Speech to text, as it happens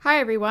Hi,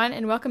 everyone,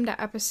 and welcome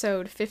to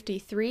episode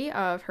 53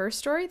 of Her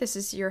Story. This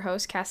is your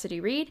host,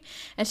 Cassidy Reed,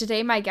 and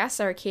today my guests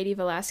are Katie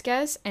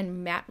Velasquez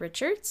and Matt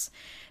Richards.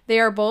 They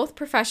are both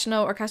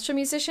professional orchestral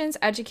musicians,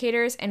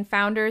 educators, and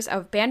founders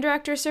of Band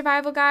Director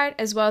Survival Guide,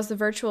 as well as the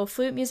Virtual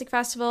Flute Music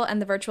Festival and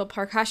the Virtual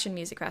Percussion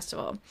Music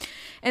Festival.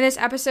 In this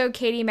episode,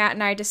 Katie, Matt,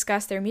 and I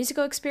discuss their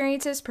musical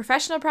experiences,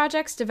 professional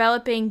projects,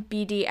 developing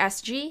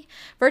BDSG,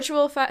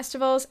 virtual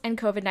festivals, and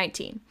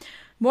COVID-19.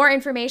 More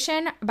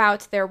information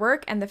about their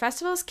work and the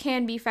festivals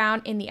can be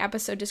found in the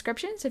episode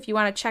descriptions if you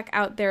want to check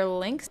out their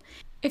links.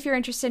 If you're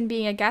interested in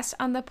being a guest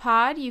on the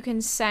pod, you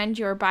can send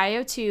your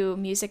bio to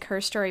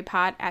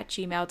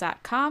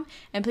musicherstorypod@gmail.com,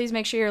 and please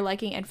make sure you're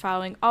liking and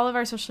following all of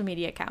our social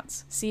media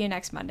accounts. See you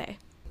next Monday.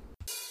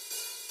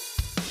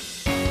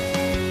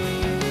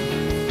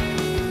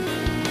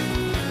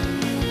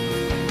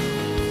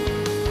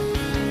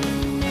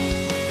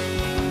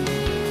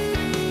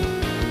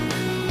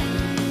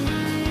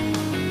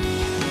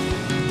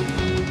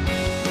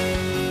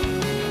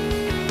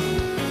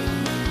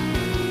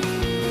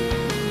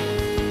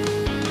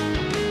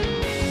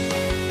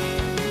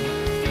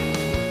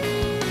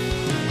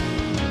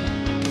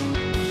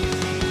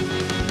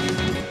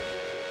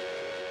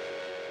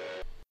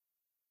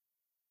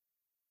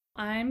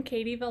 I'm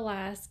Katie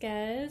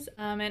Velasquez,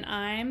 and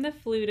I'm the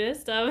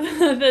flutist of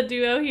the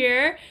duo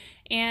here.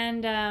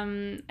 And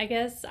I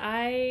guess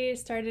I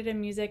started in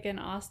music in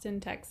Austin,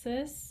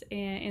 Texas,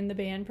 in the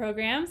band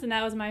programs, and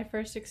that was my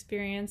first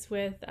experience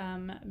with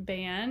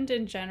band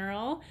in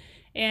general.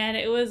 And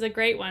it was a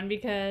great one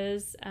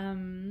because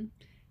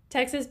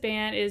Texas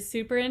band is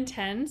super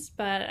intense,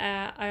 but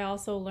I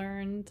also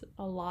learned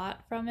a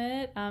lot from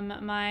it.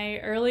 My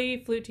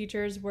early flute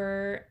teachers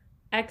were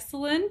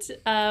excellent.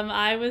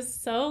 I was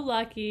so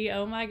lucky.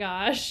 Oh my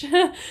gosh.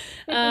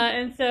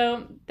 And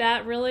so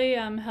that really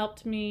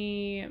helped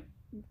me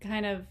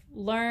kind of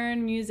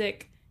learn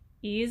music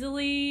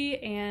easily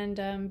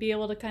and be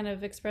able to kind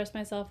of express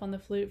myself on the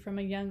flute from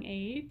a young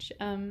age.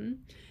 And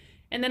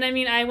then,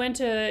 I went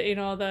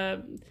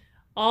to,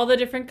 all the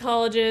different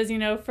colleges,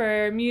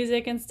 for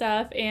music and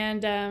stuff.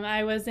 And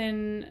I was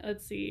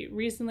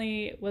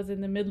recently was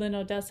in the Midland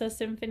Odessa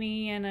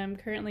Symphony, and I'm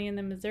currently in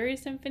the Missouri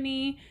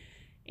Symphony.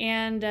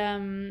 And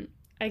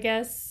I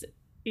guess,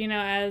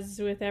 as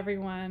with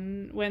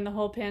everyone, when the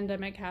whole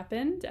pandemic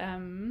happened,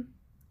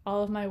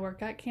 all of my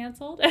work got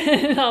canceled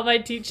and all my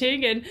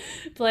teaching and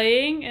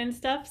playing and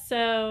stuff.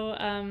 So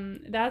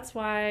that's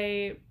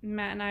why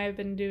Matt and I have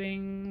been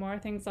doing more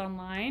things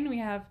online. We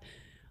have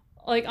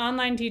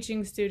online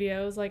teaching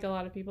studios like a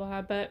lot of people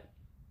have, but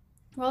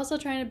we're also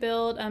trying to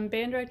build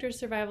Band Director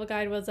Survival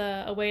Guide was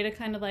a way to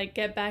kind of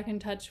get back in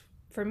touch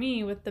for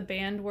me with the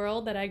band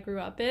world that I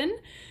grew up in,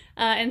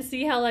 and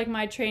see how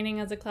my training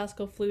as a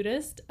classical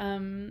flutist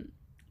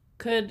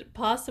could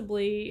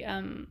possibly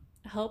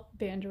help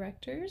band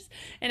directors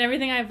and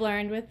everything I've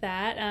learned with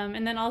that,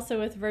 and then also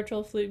with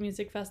Virtual Flute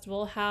Music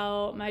Festival,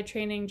 how my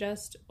training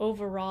just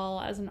overall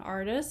as an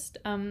artist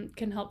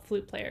can help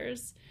flute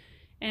players.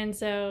 And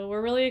so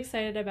we're really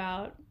excited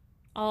about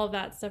all of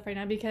that stuff right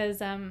now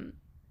because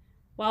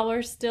while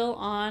we're still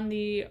on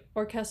the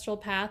orchestral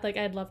path,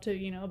 I'd love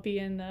to, be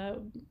in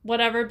the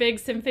whatever big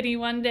symphony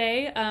one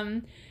day.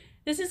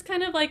 This is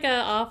kind of like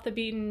a off the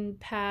beaten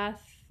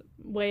path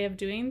way of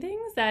doing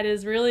things that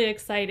is really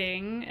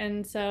exciting.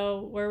 And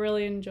so we're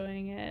really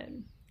enjoying it.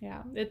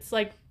 Yeah, it's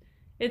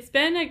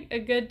been a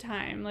good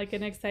time,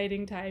 an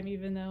exciting time,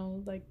 even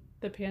though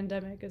the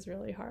pandemic is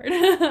really hard,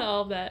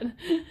 all of that.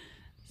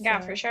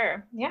 Yeah, for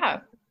sure. Yeah.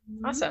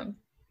 Awesome.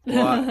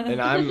 Well,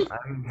 and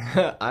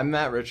I'm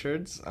Matt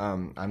Richards.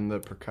 I'm the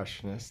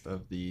percussionist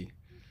of the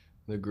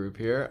group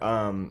here.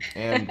 And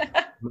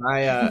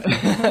my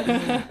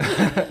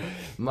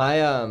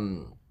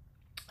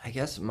I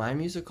guess my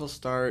musical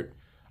start,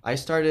 I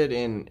started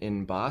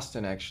in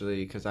Boston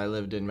actually because I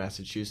lived in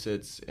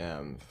Massachusetts,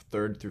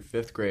 3rd through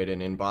 5th grade,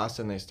 and in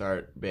Boston they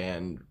start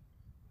band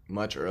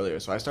much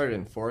earlier. So I started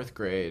in 4th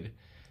grade,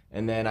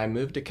 and then I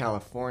moved to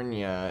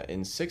California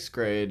in 6th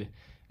grade.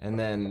 And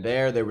then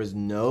there was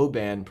no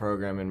band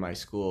program in my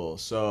school.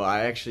 So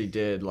I actually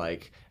did an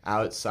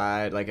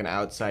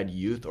outside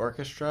youth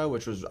orchestra, I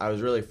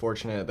was really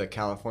fortunate that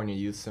California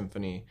Youth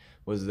Symphony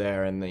was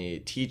there. And the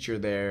teacher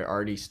there,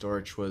 Artie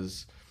Storch,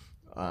 was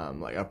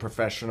a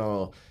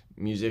professional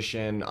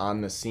musician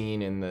on the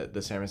scene in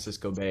the San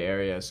Francisco Bay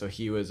Area. So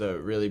he was a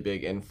really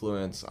big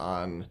influence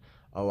on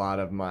a lot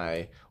of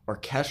my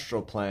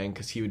orchestral playing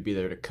because he would be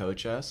there to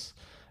coach us.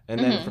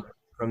 And then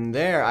from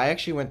there, I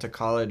actually went to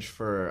college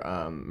for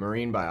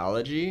marine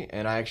biology,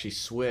 and I actually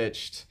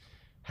switched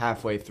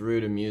halfway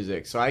through to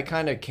music. So I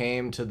kind of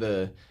came to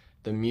the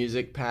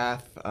music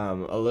path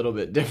a little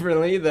bit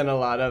differently than a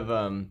lot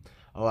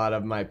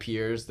of my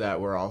peers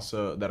that are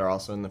also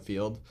in the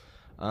field.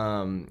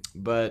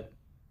 But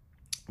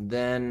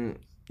then,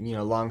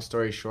 long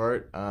story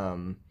short,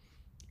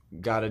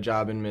 got a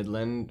job in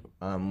Midland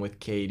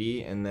with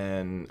Katie, and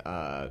then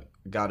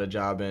got a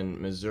job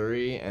in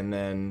Missouri, and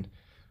then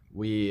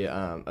we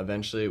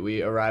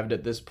eventually arrived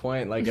at this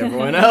point like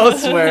everyone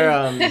else where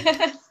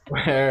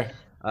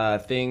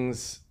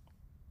things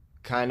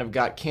kind of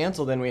got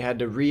canceled, and we had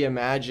to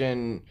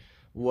reimagine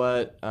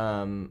what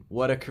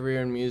a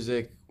career in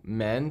music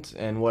meant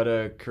and what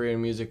a career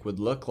in music would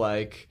look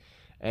like.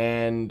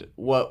 And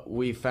what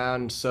we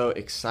found so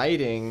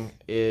exciting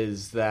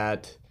is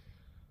that,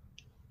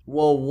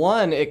 well,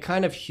 one, it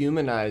kind of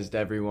humanized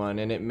everyone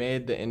and it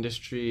made the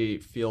industry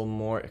feel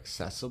more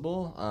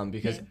accessible,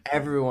 because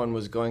everyone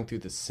was going through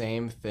the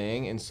same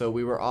thing. And so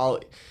we were all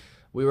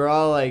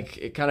like,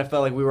 it kind of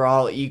felt like we were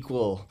all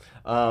equal,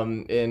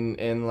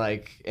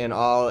 in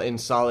all in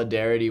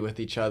solidarity with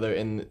each other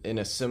in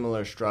a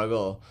similar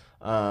struggle,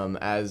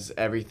 as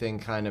everything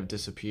kind of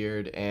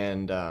disappeared.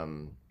 And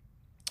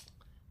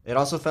it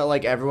also felt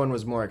like everyone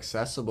was more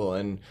accessible,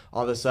 and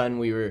all of a sudden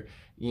we were,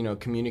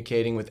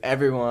 communicating with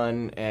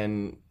everyone,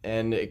 and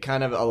it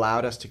kind of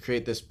allowed us to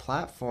create this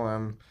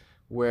platform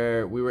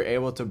where we were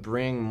able to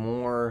bring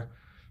more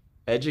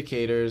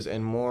educators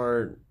and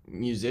more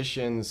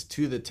musicians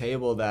to the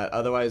table that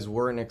otherwise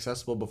weren't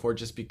accessible before,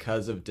 just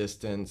because of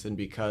distance and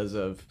because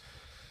of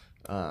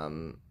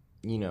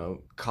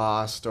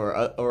cost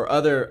or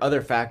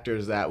other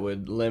factors that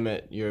would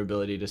limit your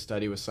ability to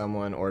study with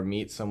someone or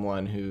meet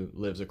someone who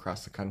lives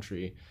across the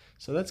country.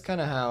 So that's kind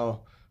of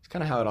how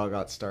it all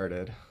got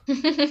started.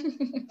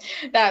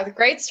 That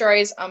great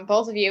stories,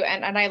 both of you,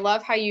 and I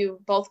love how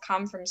you both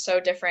come from so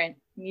different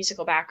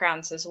musical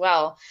backgrounds as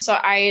well. So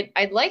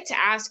I'd like to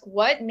ask,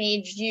 what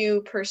made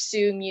you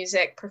pursue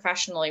music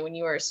professionally when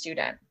you were a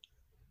student?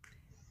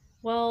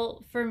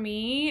 Well, for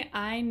me,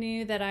 I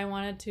knew that I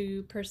wanted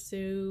to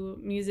pursue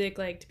music,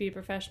 like to be a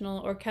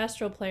professional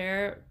orchestral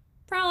player,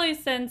 probably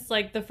since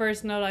like the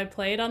first note I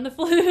played on the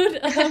flute.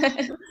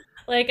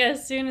 Like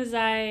as soon as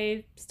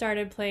I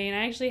started playing,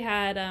 I actually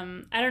had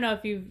I don't know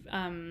if you've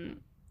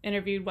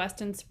interviewed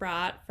Weston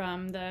Sprott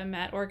from the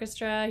Met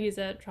Orchestra. He's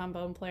a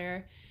trombone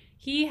player.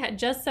 He had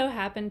just so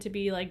happened to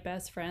be like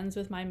best friends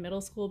with my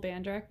middle school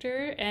band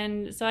director,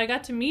 and so I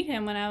got to meet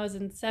him when I was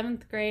in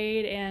 7th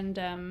grade,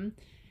 and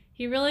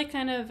he really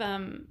kind of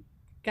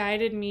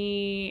guided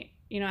me,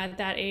 at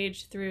that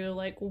age through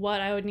like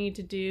what I would need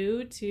to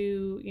do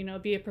to,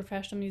 be a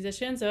professional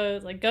musician. So it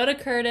was like, go to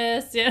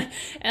Curtis,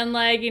 and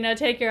like,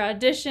 take your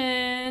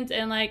auditions,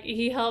 and like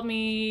he helped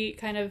me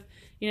kind of,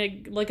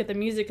 look at the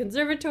music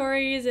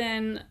conservatories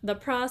and the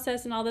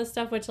process and all this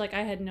stuff, which like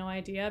I had no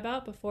idea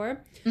about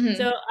before. Mm-hmm.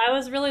 So I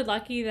was really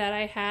lucky that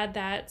I had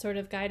that sort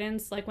of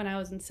guidance like when I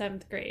was in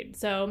 7th grade.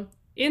 So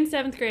in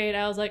 7th grade,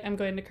 I was like, I'm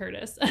going to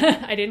Curtis.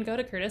 I didn't go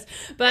to Curtis,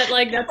 but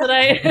like that's what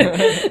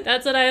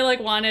I like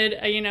wanted.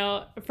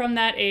 From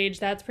that age,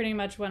 that's pretty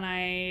much when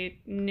I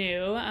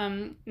knew.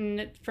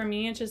 For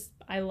me, it's just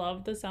I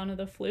love the sound of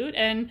the flute,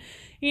 and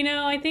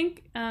I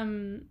think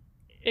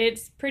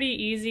it's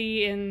pretty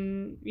easy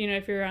in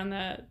if you're on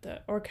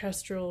the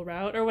orchestral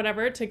route or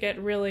whatever to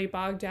get really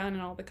bogged down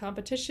in all the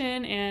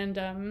competition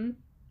and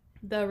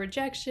the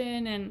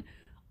rejection and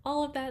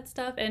all of that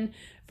stuff. And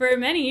for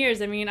many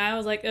years, I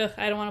was like, ugh,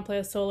 I don't want to play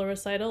a solo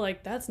recital.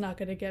 Like, that's not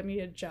going to get me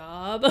a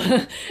job.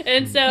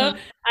 And so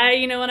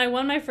when I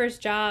won my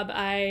first job,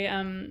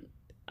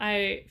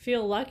 I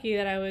feel lucky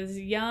that I was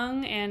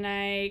young and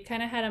I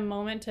kind of had a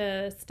moment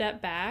to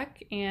step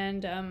back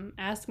and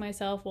ask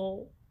myself,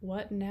 well,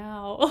 what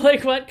now?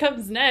 Like, what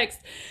comes next?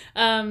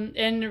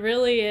 And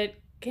really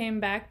it came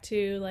back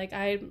to like,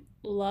 I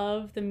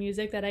love the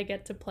music that I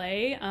get to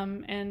play,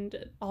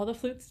 and all the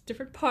flutes,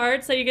 different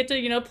parts that you get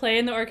to play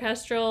in the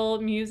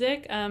orchestral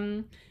music.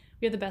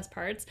 We have the best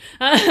parts.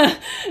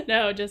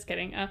 No, just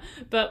kidding.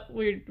 But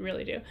we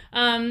really do.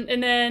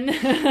 And then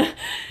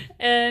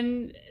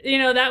and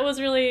that was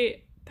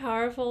really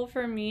powerful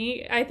for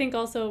me. I think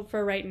also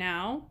for right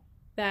now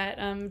that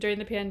during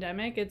the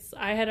pandemic,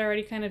 I had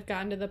already kind of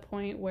gotten to the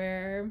point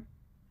where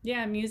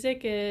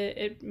music,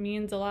 it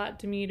means a lot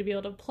to me to be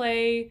able to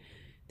play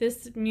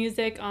this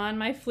music on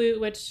my flute,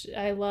 which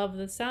I love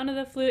the sound of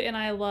the flute, and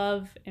I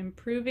love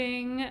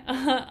improving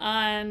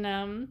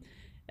on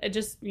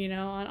just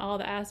on all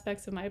the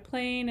aspects of my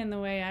playing and the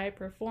way I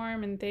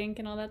perform and think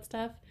and all that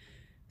stuff.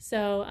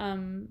 So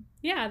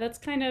that's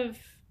kind of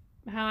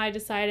how I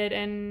decided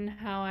and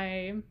how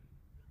I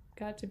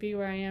got to be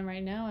where I am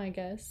right now, I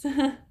guess.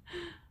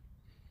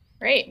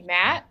 Great.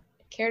 Matt,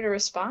 care to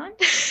respond?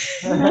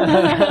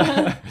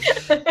 Yeah,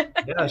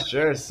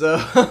 sure.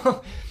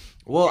 So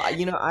well,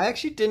 I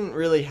actually didn't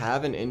really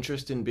have an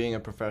interest in being a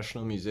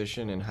professional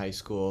musician in high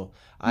school.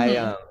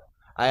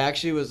 I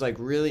actually was like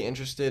really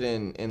interested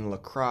in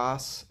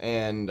lacrosse,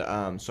 and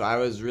so I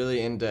was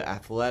really into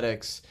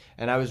athletics,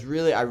 and I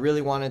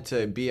really wanted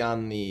to be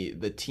on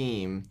the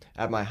team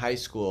at my high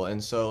school.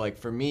 And so like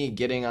for me,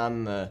 getting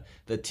on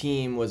the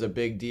team was a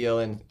big deal,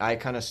 and I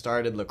kind of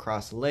started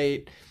lacrosse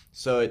late.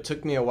 So it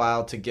took me a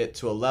while to get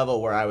to a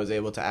level where I was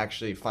able to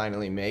actually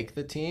finally make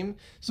the team.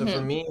 So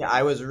for me,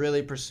 I was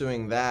really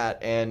pursuing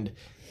that, and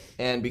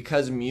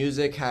because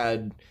music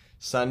had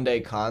Sunday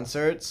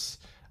concerts,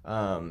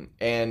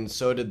 and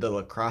so did the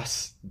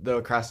lacrosse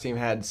team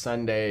had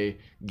Sunday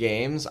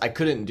games, I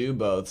couldn't do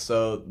both.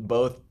 So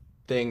both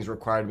things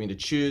required me to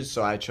choose,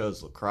 so I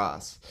chose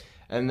lacrosse.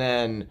 And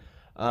then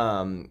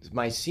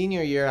My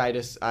senior year, I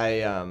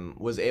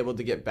was able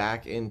to get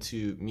back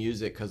into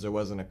music because there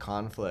wasn't a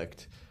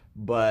conflict,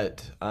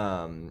 but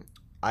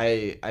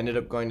I ended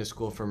up going to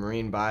school for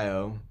marine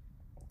bio,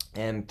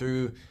 and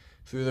through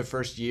the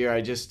first year,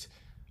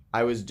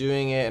 I was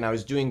doing it and I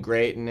was doing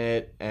great in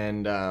it,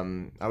 and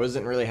I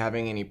wasn't really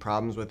having any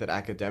problems with it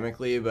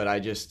academically, but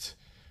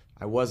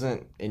I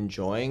wasn't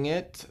enjoying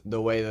it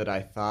the way that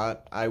I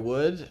thought I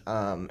would,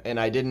 and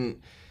I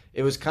didn't.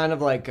 It was kind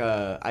of like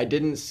I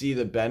didn't see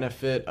the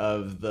benefit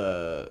of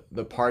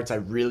the parts I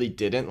really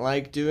didn't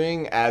like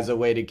doing as a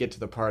way to get to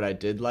the part I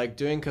did like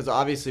doing. Because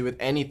obviously, with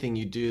anything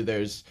you do,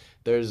 there's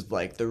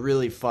like the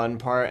really fun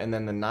part and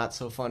then the not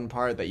so fun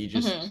part that you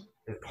just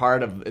it's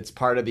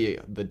part of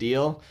the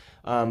deal.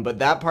 But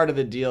that part of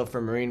the deal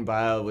for marine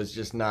bio was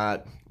just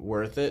not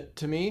worth it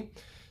to me.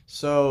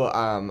 So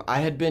I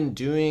had been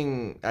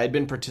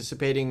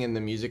participating in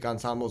the music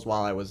ensembles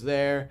while I was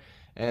there,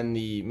 and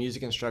the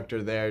music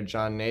instructor there,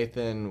 John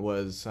Nathan,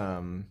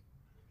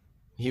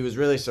 he was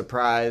really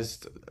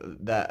surprised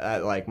that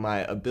at like my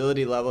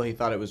ability level, he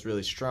thought it was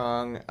really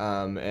strong,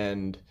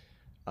 and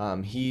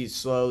he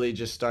slowly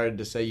just started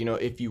to say,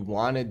 if you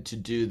wanted to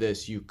do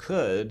this, you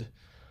could.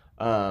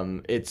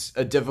 It's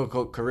a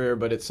difficult career,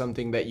 but it's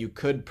something that you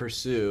could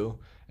pursue.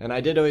 And I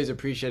did always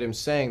appreciate him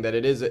saying that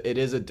it is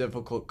a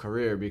difficult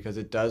career because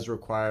it does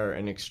require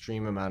an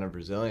extreme amount of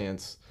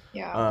resilience.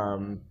 Yeah.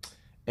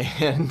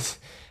 And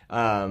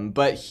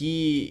but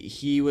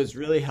he was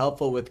really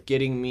helpful with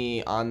getting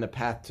me on the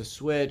path to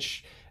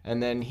switch.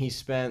 And then he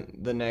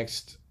spent the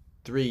next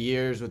 3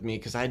 years with me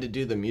because I had to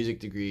do the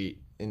music degree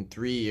in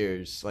 3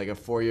 years, like a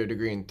 4-year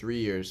degree in 3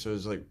 years. So it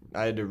was like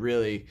I had to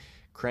really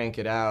crank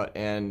it out,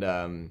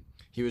 and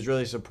he was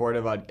really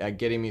supportive at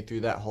getting me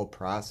through that whole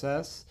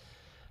process.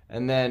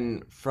 And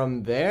then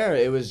from there,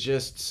 it was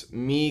just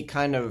me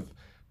kind of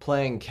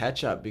playing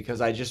catch up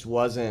because I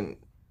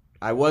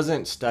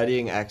wasn't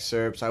studying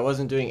excerpts. I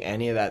wasn't doing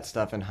any of that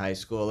stuff in high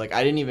school. Like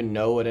I didn't even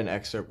know what an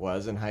excerpt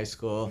was in high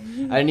school.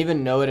 I didn't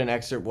even know what an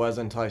excerpt was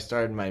until I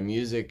started my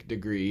music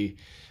degree.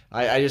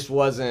 I just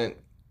wasn't.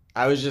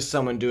 I was just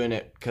someone doing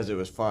it because it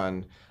was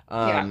fun.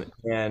 Yeah.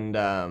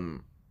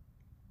 And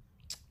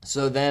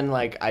so then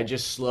like I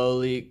just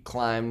slowly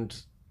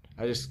climbed.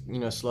 I just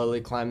slowly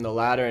climbed the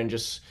ladder and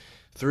just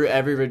through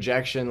every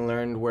rejection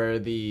learned where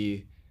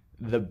the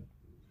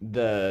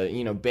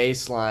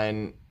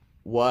baseline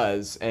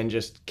was, and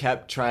just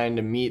kept trying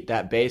to meet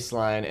that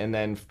baseline and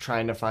then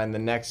trying to find the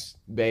next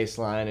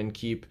baseline and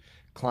keep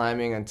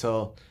climbing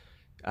until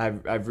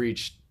I've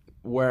reached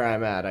where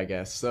I'm at, I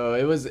guess. So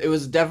it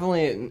was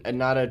definitely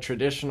not a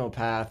traditional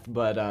path,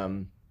 but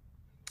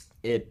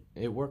it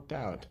worked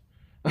out.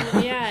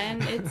 Yeah,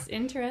 and it's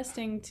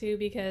interesting too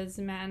because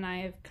Matt and I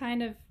have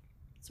kind of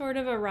sort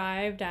of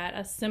arrived at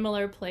a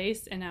similar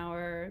place in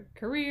our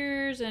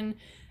careers and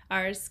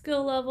our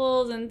skill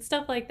levels and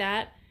stuff like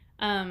that.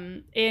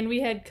 And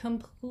we had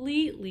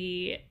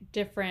completely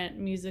different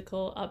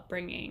musical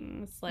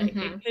upbringings. Like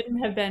it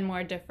couldn't have been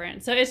more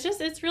different. So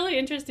it's really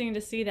interesting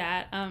to see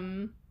that.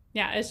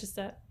 Yeah, it's just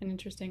an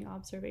interesting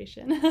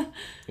observation.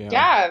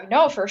 Yeah,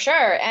 no, for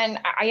sure. And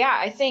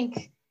I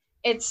think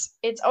it's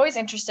always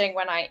interesting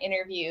when I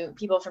interview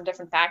people from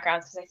different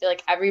backgrounds because I feel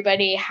like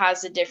everybody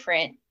has a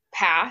different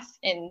path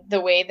in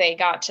the way they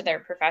got to their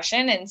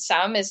profession, and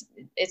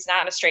it's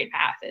not a straight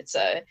path. It's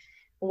a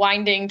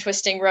winding,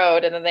 twisting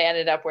road, and then they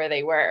ended up where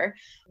they were.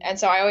 And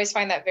so I always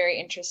find that very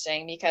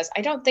interesting because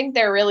I don't think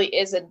there really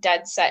is a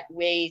dead set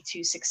way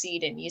to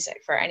succeed in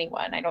music for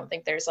anyone. I don't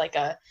think there's like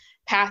a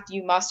path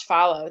you must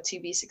follow to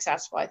be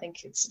successful. I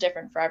think it's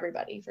different for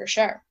everybody, for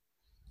sure.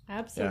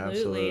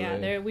 Absolutely.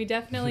 Yeah, we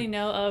definitely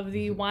know of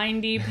the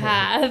windy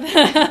path.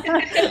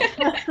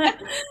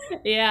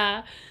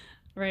 Yeah.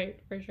 Right,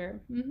 for sure.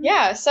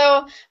 Yeah.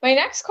 So my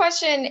next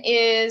question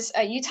is,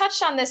 you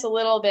touched on this a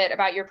little bit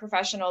about your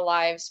professional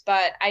lives,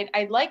 but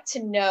I'd like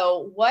to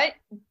know, what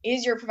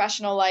is your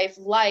professional life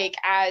like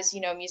as,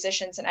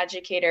 musicians and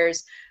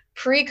educators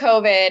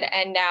pre-COVID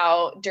and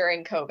now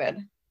during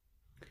COVID?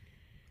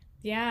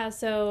 Yeah.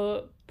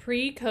 So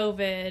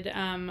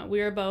pre-COVID, we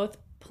were both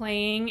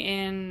playing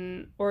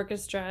in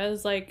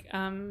orchestras, like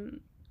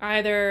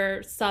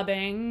either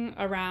subbing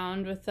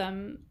around with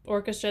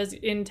orchestras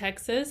in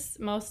Texas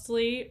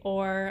mostly,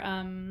 or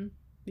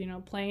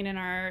playing in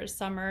our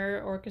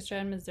summer orchestra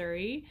in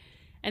Missouri.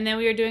 And then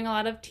we were doing a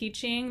lot of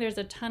teaching. There's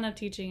a ton of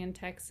teaching in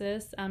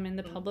Texas in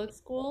the public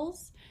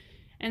schools.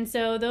 And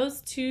so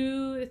those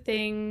two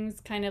things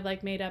kind of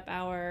like made up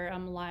our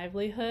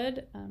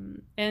livelihood.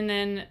 And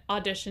then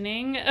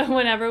auditioning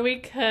whenever we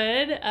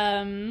could.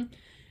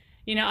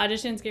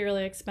 Auditions get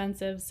really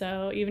expensive.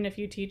 So even if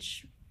you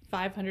teach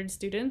 500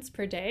 students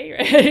per day,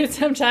 right?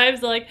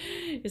 Sometimes like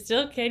you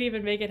still can't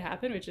even make it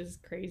happen, which is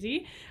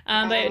crazy.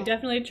 But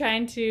definitely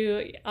trying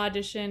to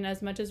audition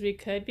as much as we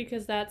could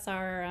because that's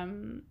our,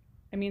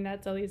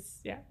 that's at least,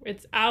 yeah,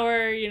 it's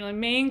our,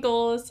 main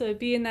goal is to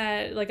be in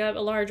that, like a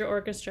larger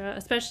orchestra,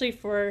 especially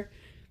for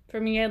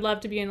me. I'd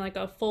love to be in like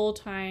a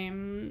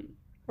full-time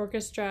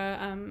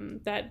orchestra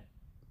that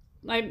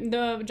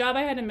the job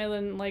I had in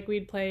Midland, like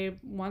we'd play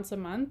once a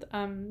month.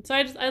 So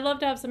I love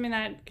to have something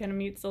that kind of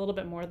meets a little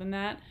bit more than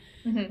that.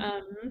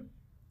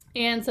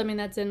 And something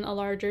that's in a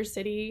larger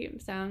city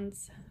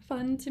sounds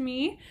fun to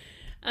me.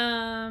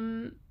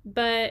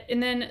 But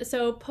and then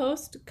so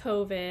post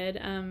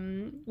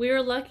COVID, we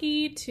were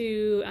lucky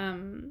to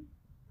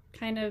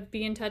kind of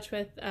be in touch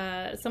with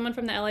someone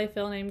from the LA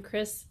Phil named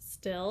Chris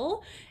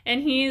Still,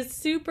 and he's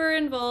super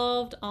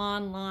involved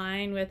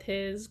online with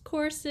his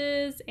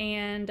courses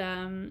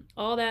and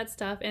all that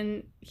stuff,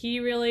 and he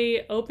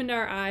really opened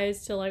our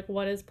eyes to like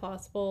what is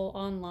possible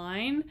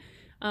online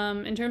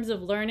in terms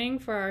of learning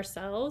for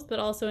ourselves, but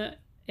also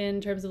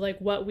in terms of like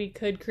what we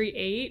could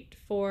create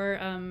for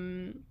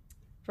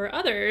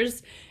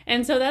others.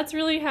 And so that's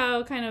really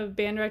how kind of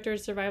Band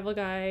Director's Survival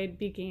Guide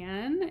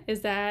began,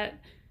 is that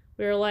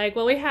we were like,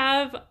 well, we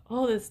have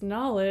all this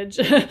knowledge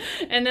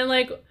and then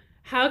like,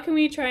 how can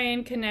we try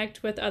and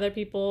connect with other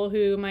people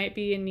who might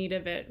be in need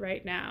of it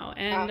right now?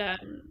 And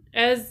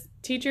as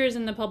teachers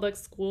in the public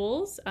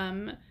schools,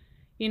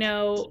 you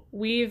know,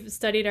 we've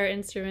studied our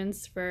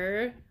instruments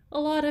for a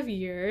lot of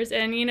years,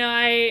 and you know,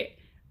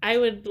 I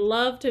would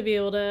love to be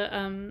able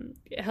to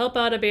help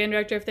out a band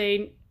director if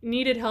they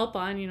needed help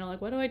on, you know,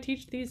 like, what do I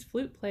teach these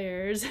flute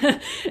players?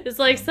 It's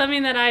like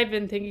something that I've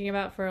been thinking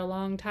about for a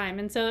long time.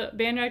 And so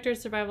Band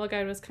Director's Survival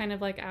Guide was kind of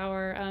like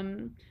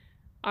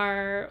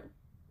our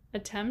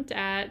attempt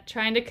at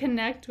trying to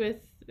connect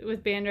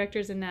with band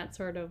directors in that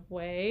sort of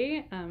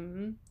way.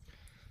 And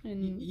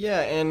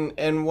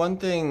one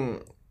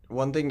thing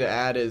to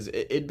add is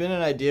it'd been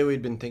an idea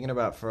we'd been thinking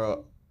about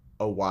for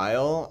a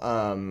while.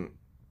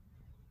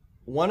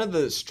 One of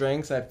the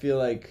strengths I feel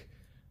like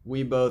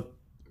we both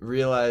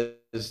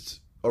realized,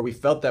 or we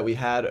felt that we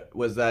had,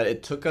 was that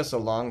it took us a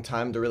long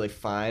time to really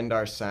find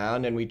our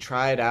sound, and we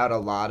tried out a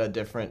lot of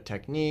different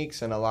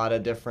techniques and a lot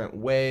of different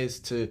ways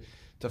to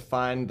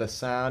find the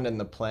sound and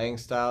the playing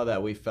style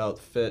that we felt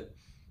fit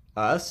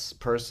us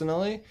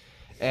personally.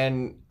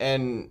 And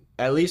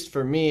at least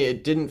for me,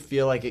 it didn't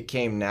feel like it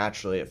came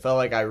naturally. It felt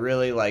like I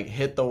really like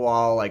hit the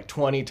wall like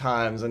 20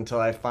 times until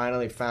I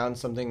finally found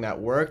something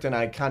that worked, and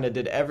I kind of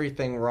did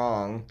everything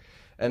wrong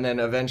and then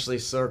eventually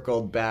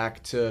circled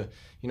back to,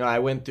 you know, I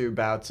went through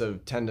bouts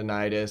of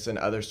tendonitis and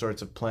other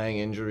sorts of playing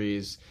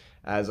injuries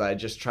as I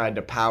just tried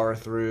to power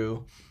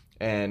through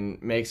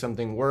and make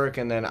something work.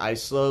 And then I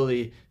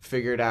slowly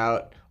figured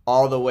out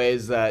all the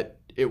ways that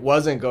it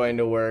wasn't going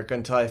to work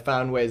until I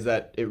found ways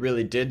that it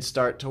really did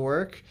start to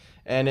work.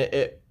 And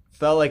it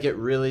felt like it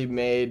really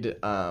made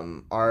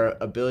our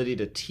ability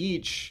to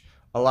teach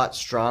a lot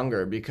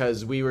stronger,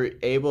 because we were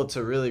able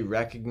to really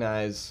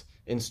recognize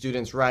in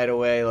students right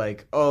away,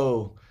 like,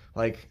 oh,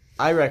 like,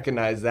 I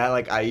recognize that,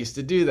 like, I used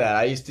to do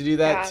that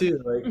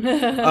too, like,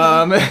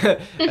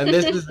 and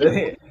this is,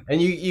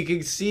 and you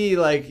can see,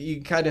 like,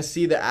 you kind of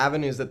see the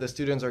avenues that the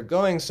students are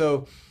going.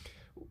 So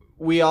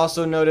we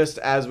also noticed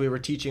as we were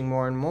teaching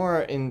more and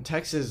more in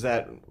Texas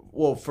that,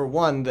 well, for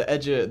one,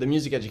 the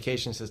music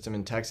education system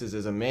in Texas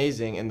is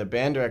amazing, and the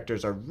band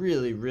directors are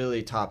really,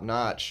 really top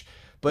notch.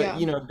 But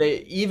you know, they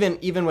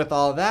even with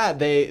all that,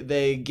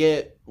 they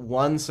get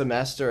one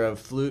semester of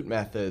flute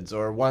methods,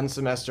 or one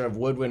semester of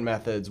woodwind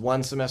methods,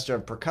 one semester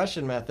of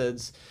percussion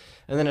methods,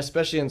 and then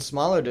especially in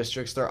smaller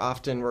districts, they're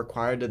often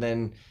required to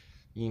then,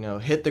 you know,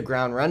 hit the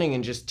ground running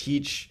and just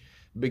teach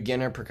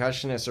beginner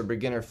percussionists or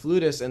beginner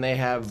flutists, and they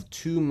have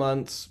 2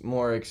 months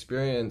more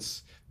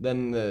experience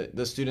than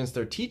the students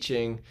they're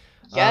teaching.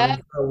 So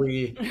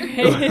we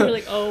you're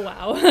like, oh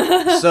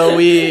wow. So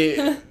we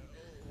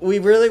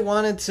really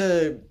wanted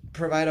to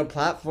provide a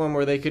platform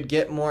where they could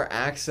get more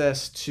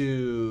access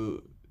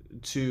to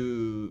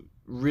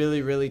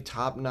really, really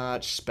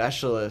top-notch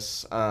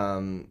specialists,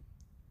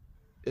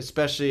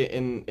 especially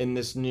in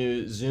this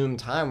new Zoom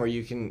time where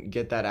you can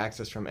get that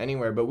access from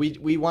anywhere. But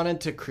we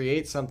wanted to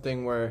create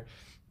something where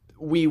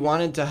we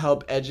wanted to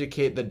help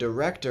educate the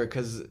director,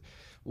 because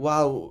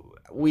while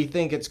we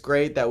think it's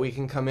great that we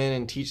can come in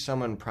and teach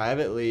someone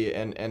privately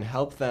and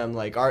help them,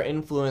 like, our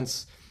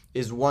influence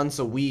is once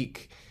a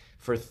week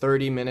for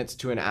 30 minutes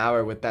to an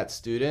hour with that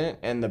student,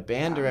 and the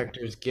band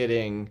director's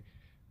getting,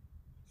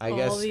 I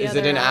guess, is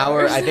it an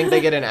hour? I think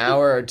they get an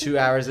hour or 2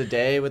 hours a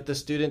day with the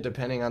student,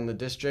 depending on the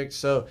district.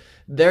 So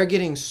they're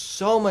getting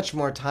so much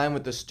more time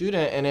with the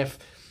student, and if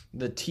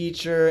the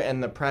teacher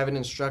and the private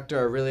instructor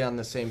are really on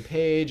the same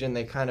page and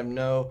they kind of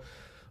know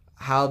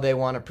how they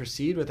want to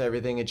proceed with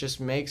everything, it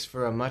just makes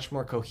for a much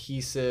more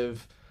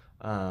cohesive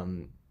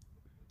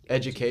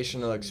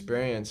educational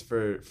experience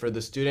for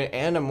the student,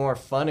 and a more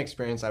fun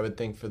experience, I would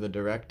think, for the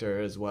director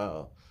as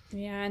well.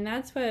 Yeah, and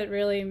that's what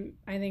really,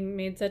 I think,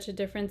 made such a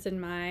difference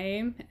in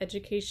my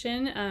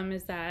education,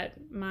 is that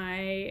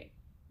my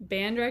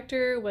band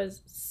director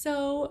was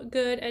so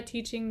good at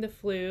teaching the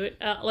flute.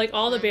 Like,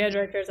 all the band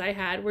directors I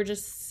had were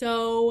just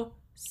so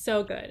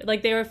good.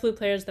 Like, they were flute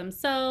players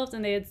themselves,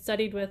 and they had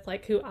studied with,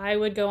 like, who I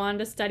would go on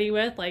to study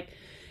with, like,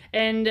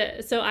 and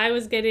so I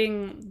was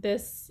getting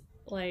this,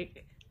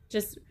 like,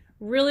 just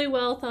really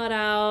well thought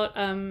out,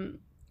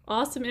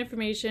 awesome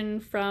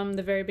information from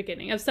the very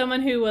beginning of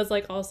someone who was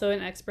like also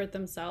an expert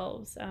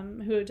themselves,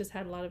 who just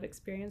had a lot of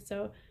experience.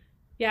 So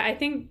yeah, I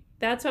think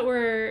that's what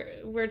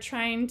we're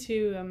trying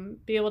to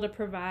be able to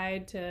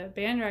provide to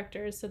band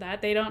directors, so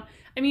that they don't.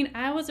 I mean,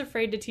 I was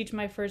afraid to teach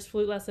my first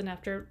flute lesson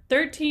after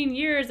 13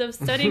 years of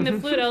studying the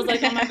flute. I was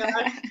like, oh my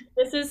God,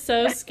 this is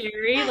so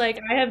scary. Like,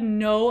 I have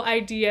no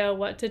idea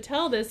what to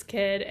tell this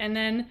kid. And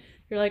then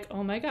you're like,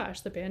 oh my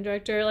gosh, the band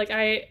director, like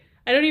I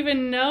don't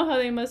even know how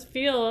they must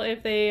feel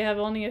if they have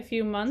only a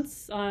few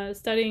months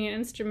studying an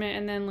instrument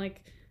and then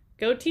like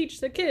go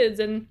teach the kids.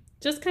 And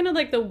just kind of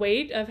like the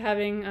weight of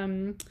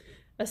having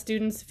a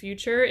student's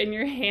future in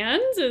your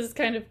hands is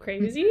kind of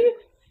crazy.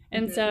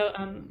 And so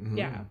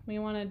yeah, we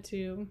wanted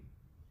to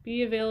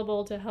be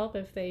available to help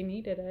if they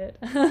needed it.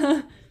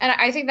 And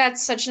I think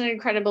that's such an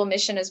incredible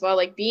mission as well,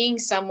 like being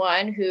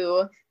someone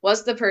who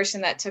was the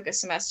person that took a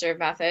semester of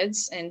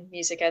methods in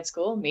music ed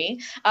school,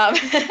 me,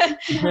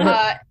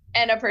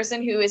 and a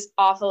person who is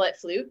awful at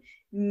flute,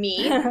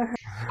 me.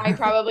 I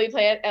probably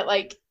play it at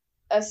like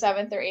a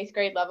 7th or 8th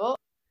grade level.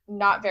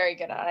 Not very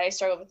good at it. I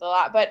struggled with it a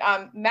lot. But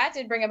Matt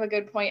did bring up a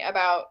good point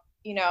about,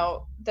 you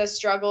know, the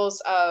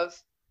struggles of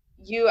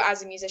you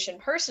as a musician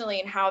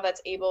personally and how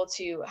that's able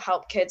to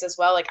help kids as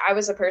well. Like, I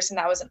was a person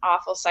that was an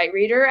awful sight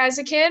reader as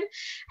a kid,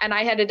 and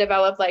I had to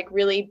develop like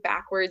really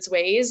backwards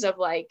ways of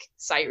like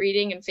sight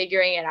reading and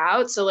figuring it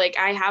out. So like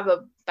I have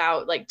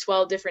about like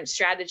 12 different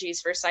strategies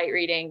for sight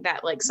reading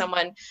that like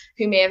someone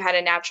who may have had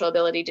a natural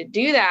ability to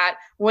do that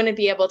wouldn't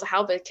be able to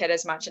help a kid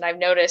as much. And I've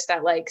noticed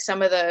that like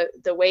some of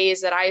the ways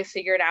that I've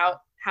figured out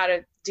how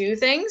to do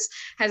things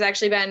has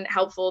actually been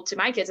helpful to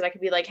my kids. And I could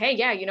be like, hey,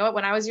 yeah, you know what?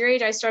 When I was your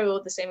age, I struggled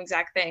with the same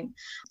exact thing.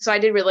 So I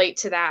did relate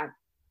to that.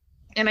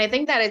 And I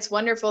think that it's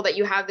wonderful that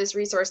you have this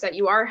resource, that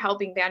you are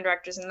helping band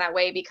directors in that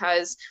way,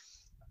 because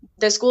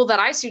the school that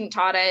I student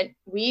taught at,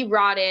 we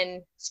brought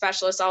in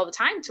specialists all the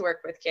time to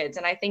work with kids.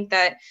 And I think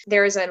that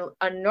there is an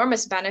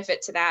enormous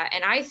benefit to that.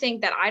 And I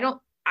think that I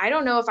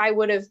don't know if I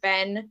would have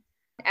been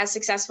as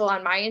successful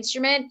on my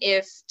instrument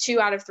if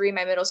 2 out of 3 of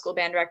my middle school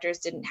band directors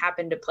didn't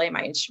happen to play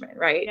my instrument,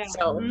 right? Yeah.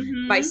 So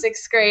my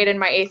 6th grade and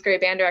my 8th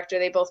grade band director,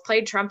 they both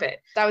played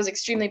trumpet. That was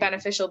extremely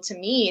beneficial to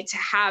me to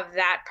have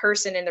that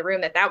person in the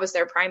room that was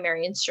their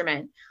primary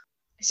instrument.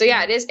 So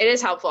yeah, it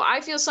is helpful.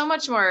 I feel so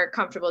much more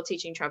comfortable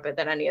teaching trumpet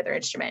than any other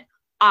instrument,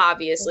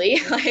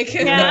 obviously. Like,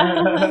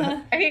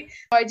 yeah.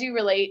 I do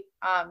relate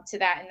to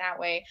that in that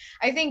way.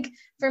 I think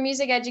for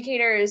music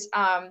educators,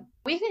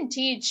 we can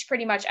teach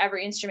pretty much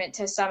every instrument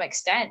to some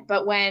extent,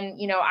 but when,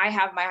 you know, I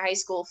have my high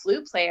school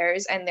flute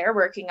players and they're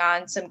working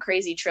on some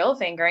crazy trill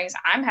fingerings,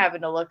 I'm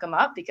having to look them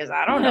up because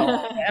I don't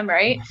know them,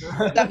 right?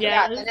 So,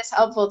 yeah, it is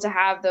helpful to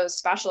have those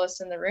specialists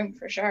in the room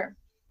for sure.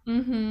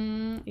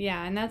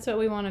 Yeah, and that's what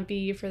we want to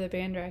be for the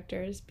band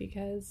directors,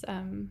 because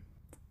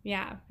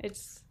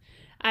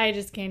I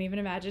just can't even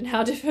imagine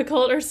how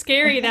difficult or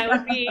scary that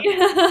would be.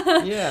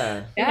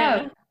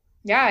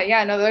 No,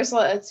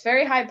 it's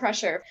very high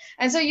pressure.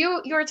 And so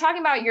you were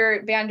talking about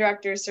your band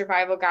director's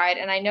survival guide,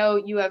 and I know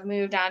you have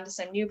moved on to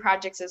some new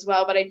projects as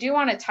well, but I do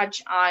want to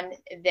touch on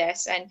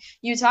this. And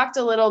you talked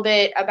a little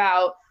bit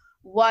about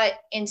what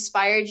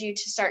inspired you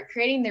to start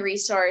creating the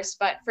resource,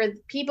 but for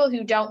people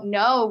who don't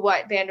know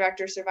what Band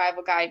Director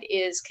Survival Guide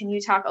is, can you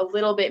talk a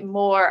little bit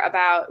more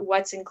about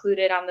what's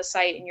included on the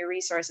site and your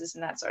resources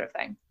and that sort of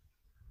thing?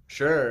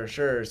 Sure.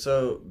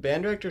 So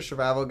Band Director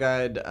Survival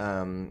Guide,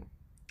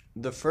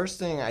 the first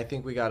thing I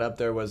think we got up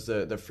there was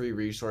the free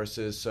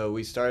resources. So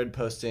we started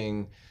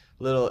posting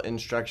little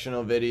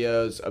instructional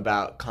videos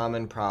about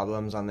common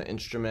problems on the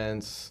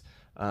instruments,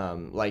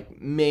 like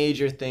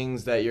major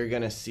things that you're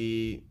going to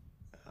see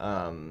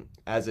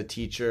as a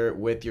teacher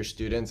with your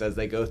students as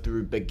they go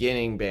through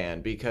beginning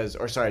band,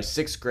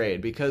 6th grade,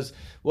 because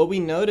what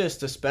we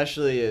noticed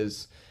especially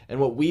is, and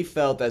what we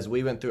felt as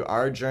we went through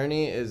our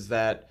journey, is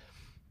that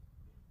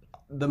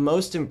the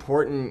most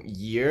important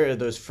year are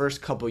those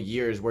first couple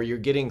years where you're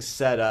getting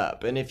set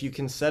up. And if you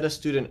can set a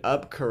student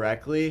up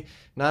correctly,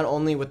 not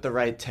only with the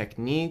right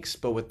techniques,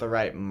 but with the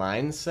right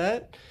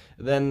mindset,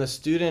 then the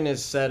student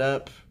is set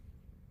up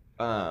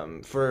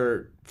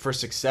for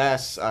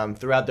success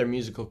throughout their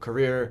musical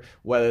career,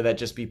 whether that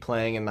just be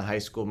playing in the high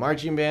school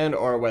marching band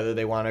or whether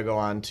they want to go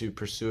on to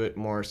pursue it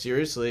more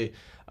seriously.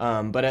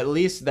 But at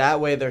least that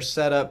way they're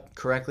set up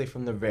correctly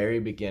from the very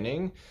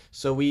beginning.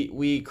 So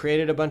we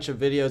created a bunch of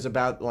videos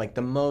about like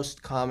the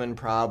most common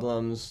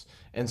problems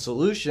and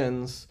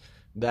solutions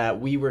that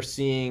we were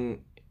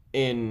seeing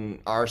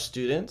in our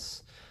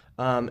students.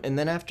 And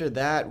then after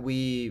that,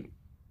 we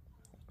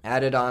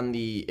added on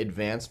the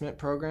advancement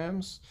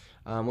programs,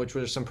 which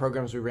were some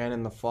programs we ran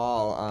in the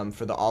fall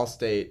for the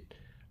All-State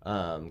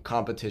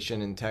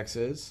competition in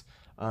Texas.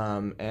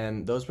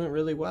 And those went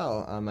really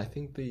well. I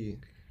think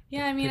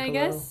I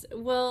guess,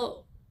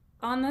 well,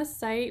 on the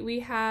site we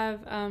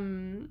have,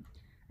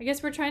 I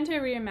guess we're trying to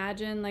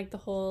reimagine like the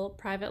whole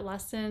private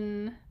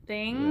lesson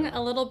thing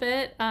a little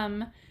bit.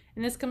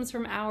 and this comes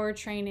from our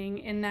training,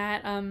 in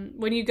that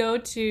when you go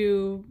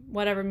to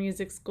whatever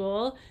music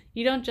school,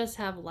 you don't just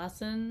have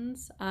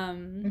lessons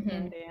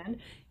in band.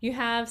 You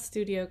have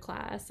studio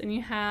class, and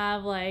you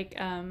have like,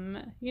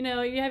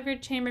 you have your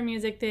chamber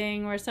music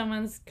thing where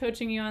someone's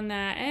coaching you on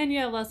that, and you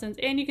have lessons,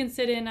 and you can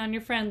sit in on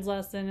your friend's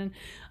lesson and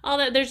all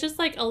that. There's just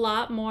like a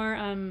lot more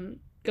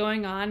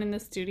going on in the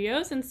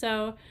studios. And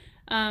so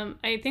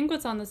I think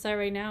what's on the site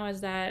right now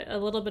is that a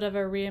little bit of a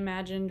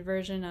reimagined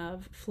version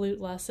of flute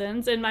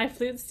lessons. In my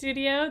flute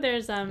studio,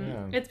 there's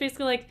it's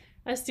basically like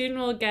a student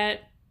will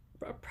get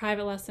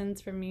private lessons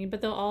from me,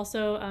 but they'll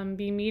also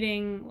be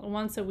meeting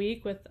once a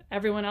week with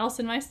everyone else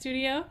in my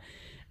studio,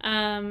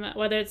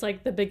 whether it's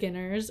like the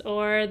beginners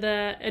or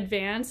the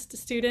advanced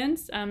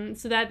students,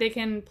 so that they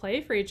can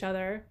play for each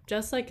other,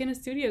 just like in a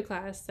studio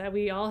class that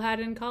we all had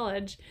in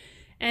college.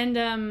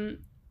 And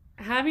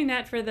having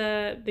that for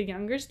the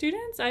younger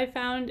students, I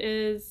found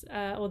is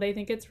they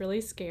think it's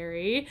really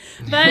scary,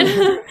 but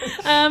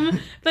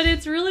but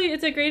it's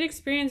a great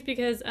experience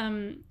because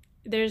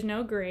there's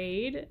no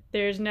grade,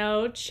 there's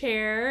no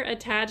chair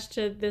attached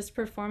to this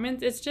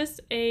performance. It's just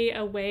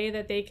a way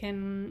that they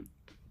can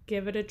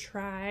give it a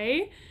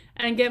try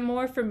and get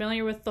more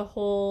familiar with the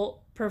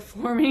whole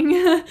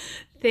performing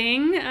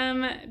thing,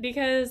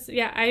 because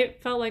I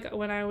felt like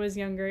when I was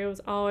younger it was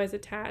always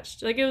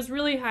attached, like it was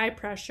really high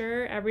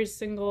pressure. Every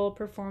single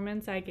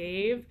performance I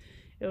gave,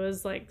 it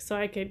was like so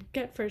I could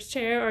get first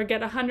chair or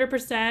get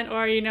 100%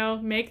 or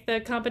make the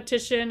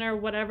competition or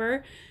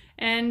whatever.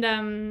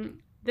 And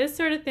this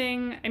sort of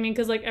thing, I mean,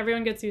 because like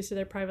everyone gets used to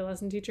their private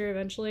lesson teacher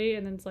eventually,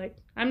 and then it's like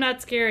I'm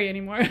not scary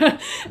anymore.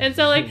 And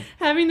so like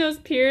having those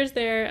peers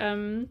there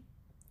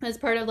as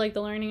part of like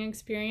the learning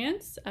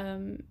experience,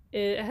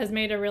 it has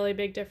made a really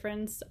big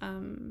difference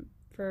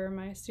for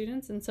my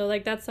students. And so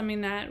like that's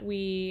something that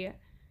we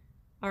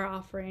are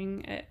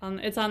offering.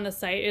 It's on the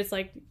site. It's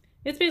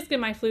basically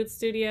my flute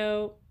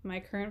studio, my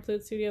current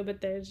flute studio,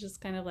 but there's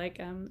just kind of like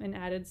an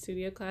added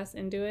studio class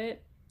into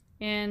it.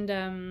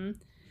 And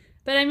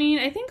but I mean,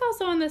 I think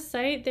also on the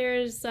site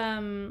there's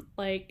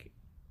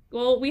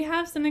we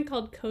have something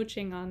called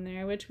coaching on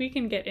there, which we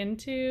can get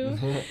into.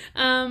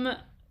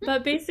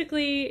 But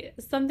basically,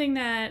 something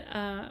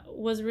that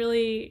was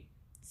really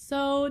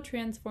so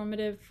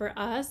transformative for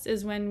us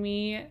is when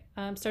we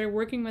started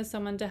working with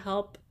someone to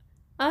help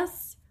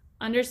us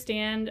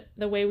understand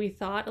the way we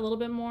thought a little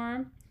bit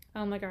more,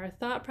 like our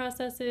thought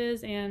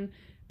processes and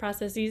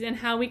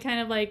how we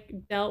kind of like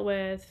dealt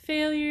with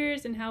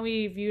failures and how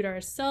we viewed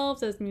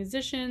ourselves as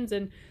musicians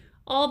and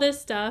all this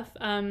stuff.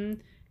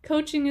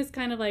 Coaching is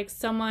kind of like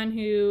someone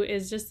who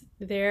is just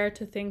there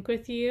to think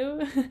with you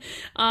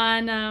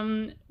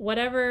on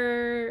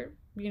whatever,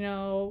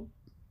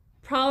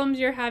 problems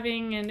you're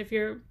having. And if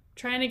you're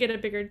trying to get a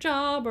bigger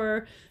job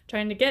or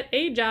trying to get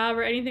a job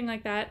or anything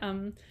like that.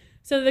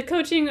 So the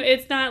coaching,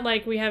 it's not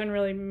like we haven't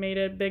really made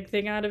a big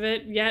thing out of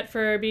it yet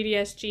for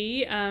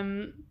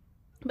BDSG.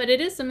 But it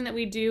is something that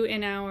we do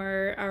in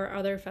our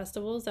other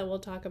festivals that we'll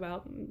talk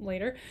about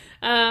later,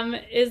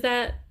 is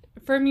that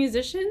for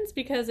musicians,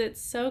 because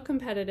it's so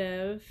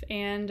competitive,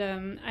 and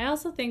I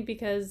also think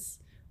because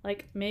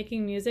like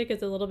making music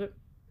is a little bit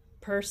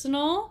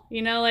personal,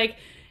 like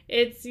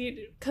it's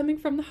coming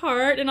from the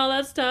heart and all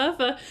that stuff,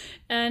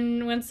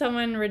 and when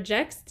someone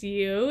rejects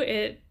you,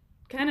 it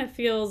kind of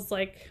feels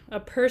like a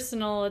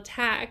personal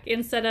attack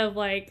instead of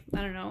like,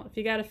 I don't know, if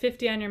you got a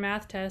 50 on your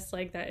math test,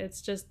 like that,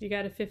 it's just you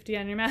got a 50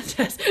 on your math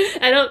test.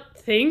 I don't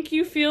think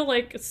you feel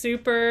like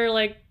super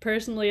like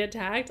personally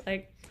attacked.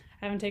 Like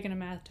I haven't taken a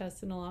math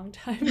test in a long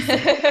time, so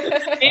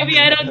maybe,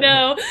 I don't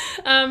know.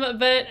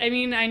 But I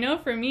mean, I know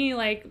for me,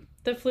 like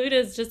the flute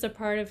is just a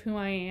part of who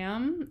I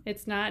am.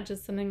 It's not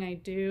just something I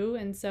do.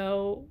 And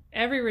so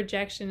every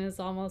rejection is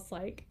almost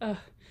like,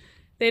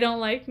 they don't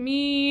like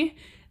me.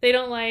 They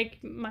don't like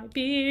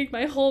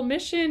my whole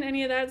mission,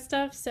 any of that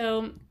stuff.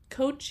 So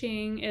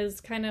coaching is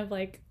kind of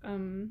like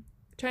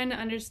trying to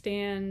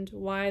understand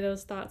why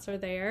those thoughts are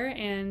there,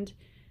 and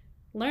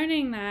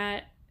learning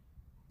that,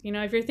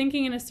 if you're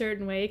thinking in a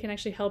certain way, it can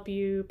actually help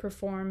you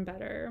perform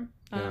better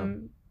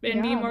and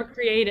be more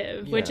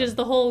creative, which is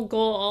the whole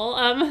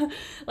goal.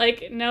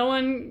 Like no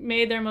one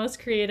made their most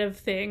creative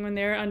thing when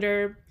they're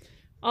under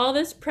all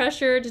this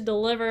pressure to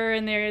deliver,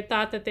 and they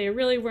thought that they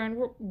really weren't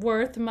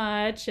worth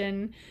much.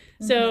 And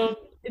so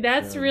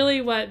that's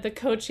really what the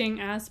coaching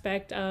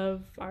aspect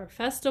of our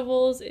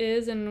festivals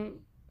is. And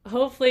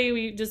hopefully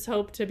we just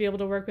hope to be able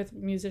to work with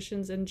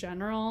musicians in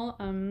general,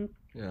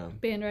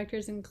 band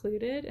directors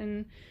included.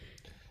 And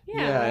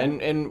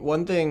and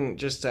one thing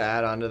just to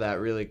add on to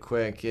that really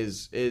quick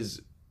is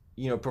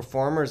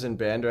performers and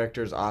band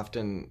directors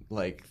often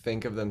like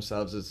think of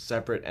themselves as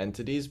separate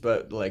entities,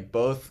 but like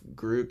both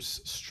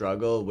groups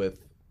struggle with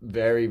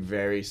very,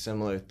 very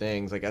similar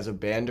things. Like as a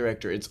band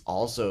director, it's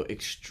also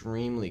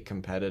extremely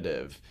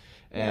competitive.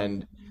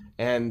 And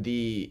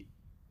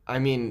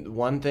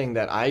one thing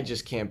that I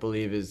just can't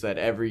believe is that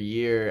every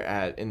year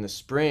in the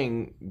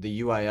spring,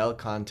 the UIL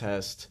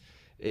contest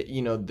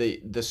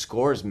the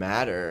scores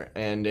matter,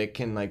 and it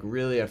can like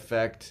really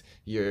affect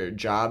your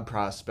job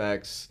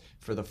prospects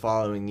for the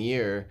following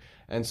year.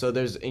 And so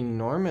there's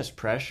enormous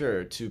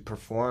pressure to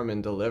perform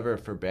and deliver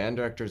for band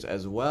directors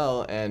as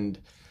well. And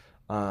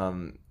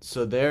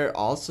so they're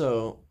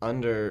also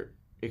under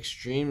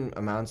extreme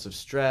amounts of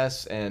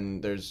stress,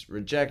 and there's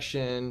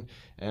rejection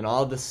and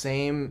all the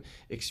same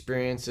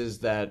experiences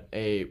that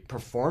a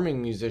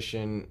performing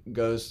musician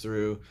goes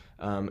through.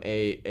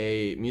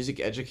 A music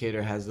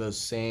educator has those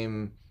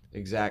same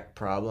exact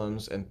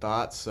problems and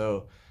thoughts.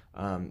 So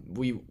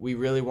we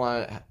really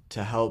want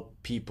to help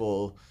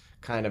people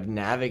kind of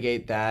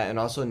navigate that, and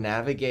also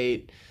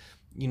navigate,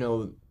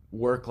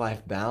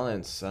 work-life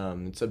balance.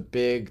 It's a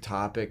big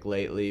topic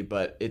lately,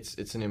 but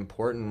it's an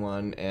important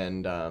one.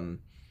 And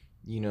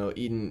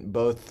even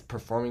both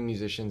performing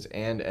musicians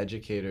and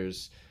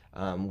educators,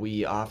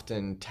 we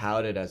often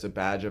tout it as a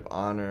badge of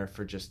honor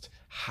for just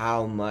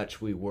how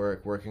much we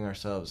working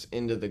ourselves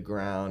into the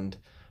ground,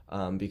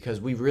 because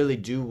we really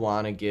do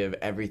want to give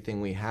everything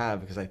we have,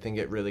 because I think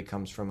it really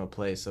comes from a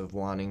place of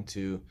wanting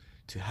to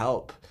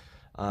help.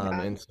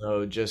 And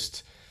so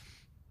just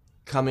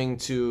coming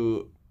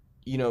to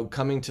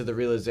the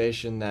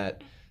realization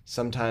that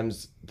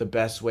sometimes the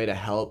best way to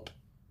help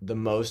the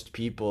most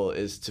people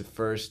is to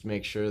first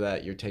make sure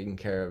that you're taking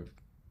care of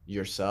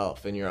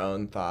yourself and your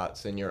own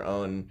thoughts and your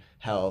own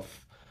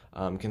health,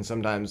 can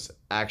sometimes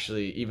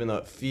actually, even though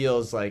it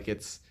feels like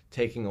it's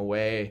taking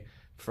away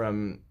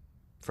from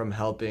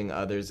helping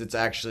others, it's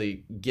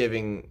actually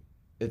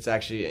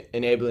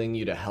enabling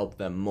you to help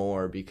them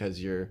more,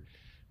 because you're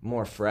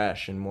more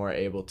fresh and more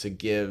able to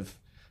give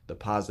the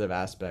positive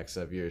aspects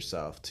of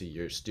yourself to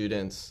your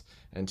students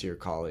and to your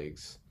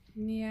colleagues.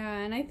 Yeah,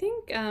 and I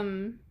think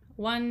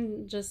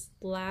one just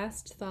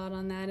last thought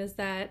on that is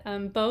that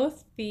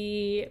both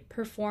the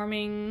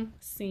performing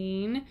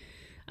scene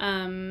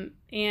and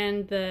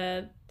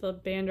the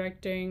band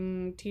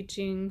directing,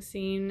 teaching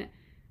scene,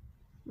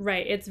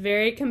 right, it's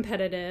very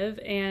competitive,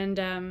 and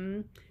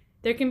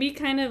there can be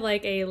kind of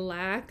like a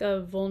lack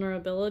of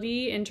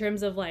vulnerability in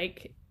terms of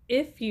like,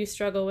 if you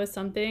struggle with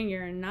something,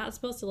 you're not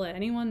supposed to let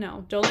anyone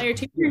know. Don't let your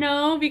teacher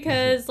know,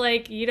 because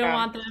like you don't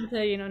want them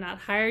to, not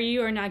hire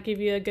you or not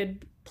give you a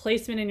good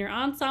placement in your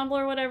ensemble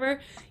or whatever.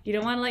 You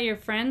don't want to let your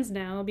friends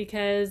know,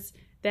 because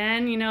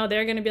then,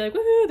 they're going to be like,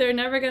 woohoo, they're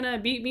never going to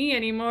beat me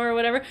anymore or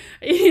whatever.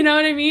 You know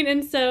what I mean?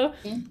 And so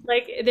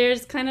like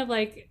there's kind of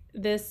like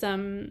this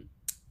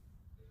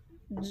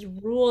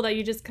rule that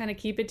you just kind of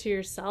keep it to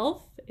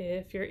yourself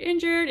if you're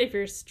injured, if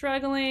you're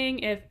struggling,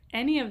 if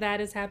any of that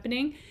is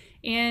happening.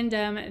 And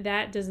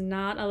that does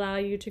not allow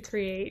you to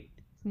create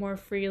more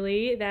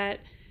freely. That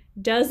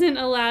doesn't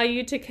allow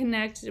you to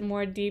connect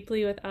more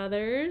deeply with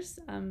others.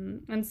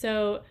 And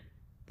so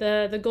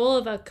the goal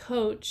of a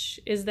coach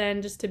is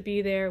then just to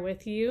be there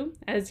with you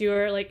as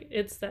you're like,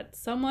 it's that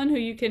someone who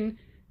you can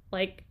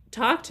like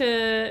talk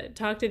to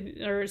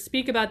or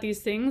speak about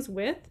these things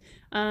with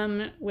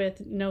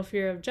no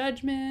fear of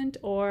judgment,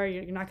 or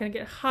you're not going to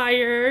get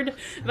hired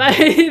by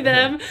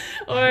them,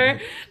 or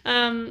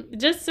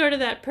just sort of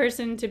that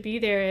person to be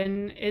there.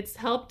 And it's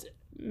helped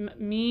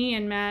me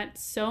and Matt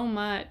so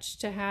much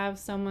to have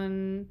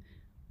someone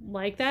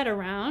like that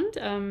around,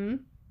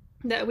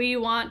 that we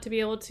want to be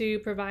able to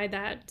provide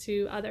that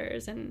to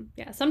others. And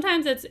yeah,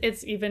 sometimes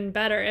it's even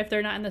better if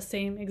they're not in the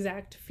same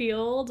exact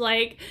field.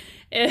 Like,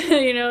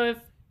 if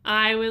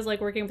I was like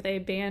working with a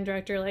band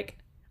director, like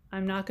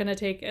I'm not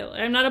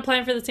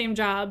applying for the same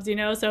jobs,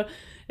 so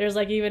there's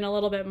like even a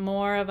little bit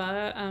more of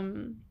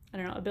a,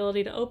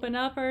 ability to open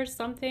up or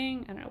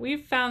something. I don't know.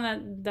 We've found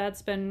that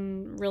that's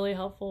been really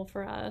helpful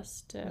for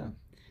us to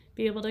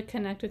be able to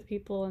connect with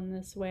people in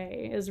this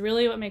way, is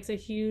really what makes a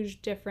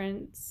huge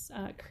difference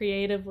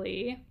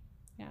creatively.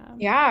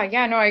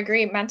 Yeah, no, I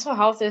agree. Mental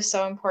health is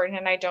so important,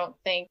 and I don't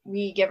think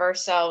we give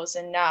ourselves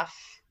enough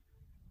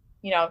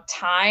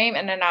time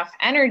and enough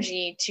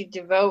energy to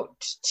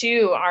devote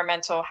to our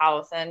mental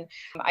health. And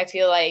I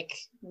feel like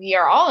we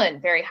are all in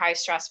very high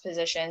stress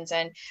positions.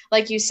 And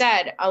like you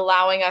said,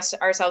 allowing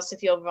ourselves to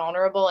feel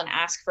vulnerable and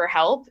ask for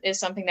help is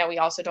something that we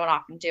also don't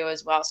often do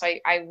as well. So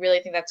I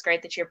really think that's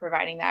great that you're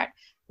providing that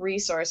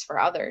resource for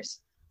others.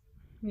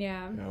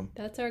 Yeah,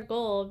 that's our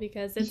goal,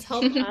 because it's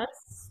helped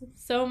us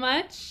so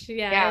much.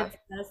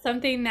 It's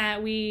something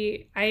that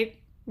I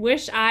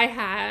wish I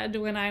had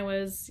when I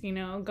was,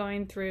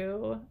 going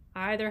through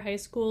either high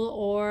school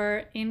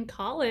or in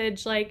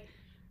college. Like,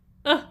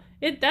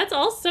 that's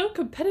all so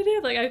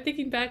competitive. Like, I'm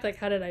thinking back, like,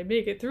 how did I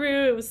make it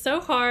through? It was so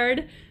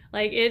hard.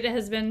 Like, it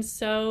has been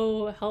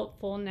so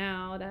helpful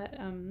now that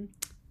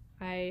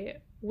I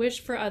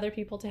wish for other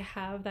people to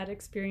have that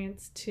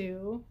experience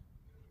too.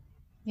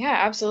 Yeah,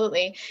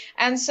 absolutely.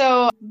 And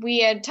so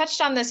we had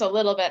touched on this a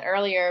little bit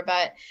earlier,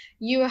 but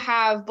you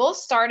have both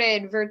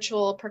started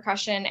virtual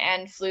percussion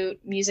and flute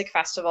music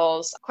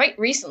festivals quite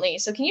recently.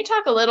 So can you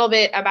talk a little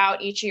bit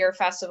about each of your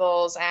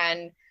festivals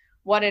and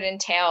what it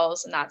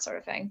entails and that sort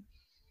of thing?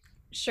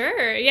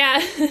 Sure. Yeah.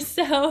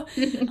 So,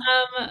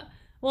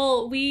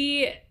 well,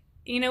 we,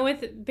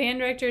 with band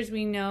directors,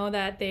 we know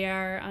that they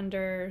are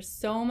under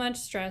so much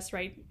stress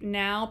right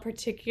now,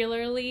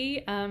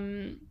 particularly.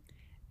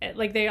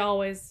 Like they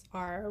always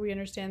are, we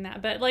understand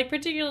that, but like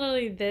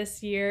particularly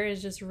this year is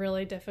just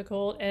really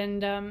difficult.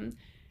 And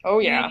oh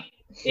yeah.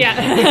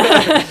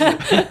 Yeah.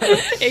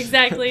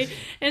 Exactly.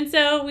 And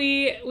so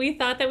we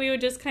thought that we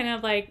would just kind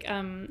of like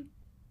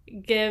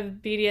give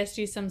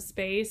BDSG some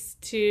space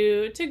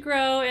to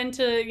grow and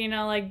to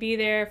like be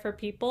there for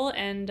people.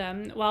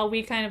 And while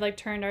we kind of like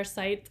turned our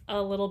sights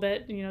a little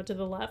bit to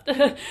the left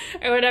or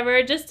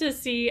whatever, just to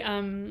see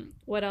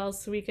what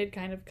else we could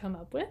kind of come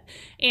up with.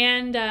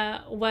 And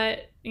Matt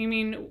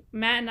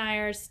and I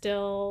are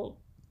still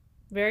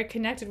very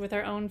connected with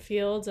our own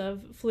fields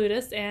of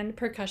flutists and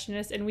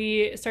percussionists, and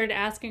we started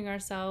asking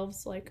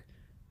ourselves, like,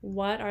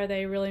 what are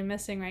they really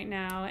missing right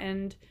now?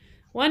 And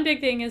one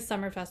big thing is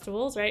summer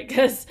festivals, right?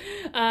 Because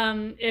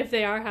if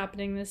they are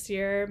happening this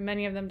year,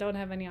 many of them don't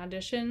have any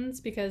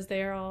auditions because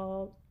they are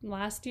all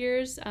last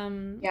year's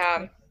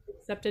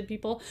accepted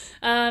people.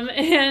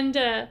 And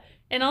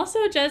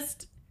also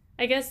just,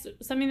 I guess,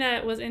 something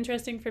that was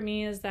interesting for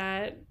me is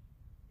that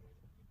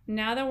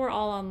now that we're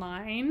all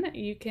online,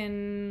 you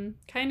can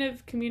kind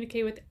of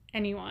communicate with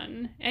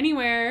anyone,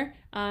 anywhere,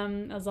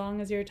 as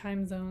long as your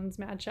time zones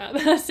match up.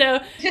 So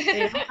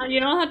you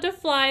don't have to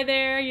fly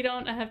there. You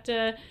don't have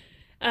to.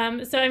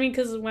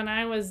 Because when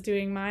I was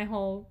doing my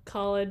whole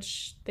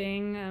college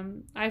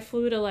thing, I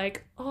flew to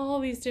like all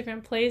these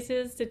different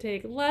places to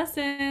take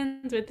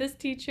lessons with this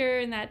teacher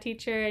and that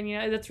teacher.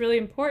 And, that's really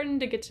important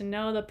to get to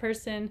know the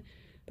person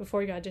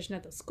before you audition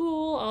at the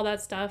school, all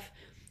that stuff.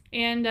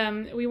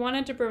 And we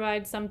wanted to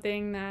provide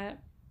something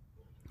that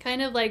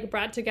kind of like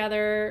brought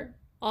together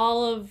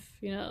all of,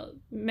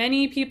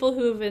 many people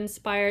who have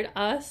inspired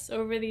us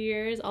over the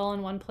years all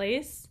in one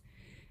place.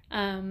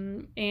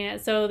 And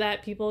so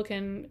that people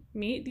can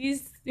meet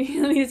these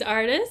these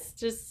artists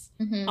just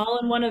all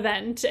in one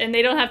event, and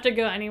they don't have to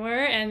go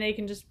anywhere, and they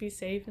can just be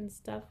safe and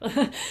stuff.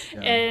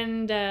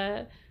 And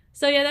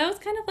so that was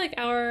kind of like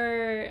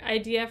our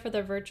idea for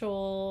the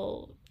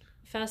virtual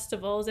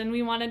festivals, and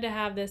we wanted to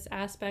have this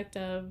aspect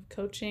of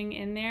coaching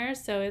in there.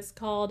 So it's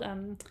called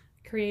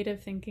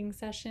creative thinking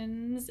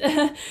sessions.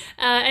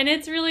 And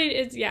it's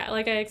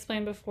like I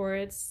explained before,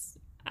 it's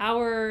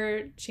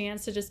our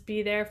chance to just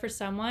be there for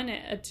someone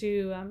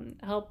to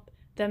help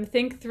them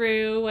think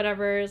through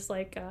whatever is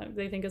like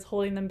they think is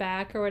holding them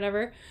back or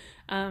whatever.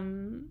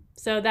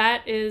 So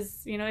that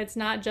is, it's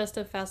not just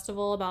a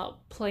festival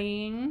about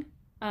playing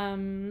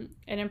and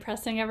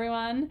impressing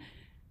everyone,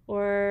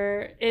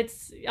 or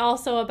it's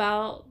also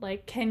about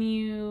like, can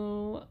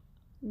you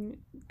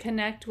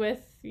connect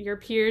with your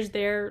peers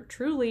there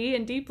truly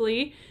and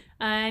deeply,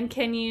 and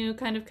can you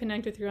kind of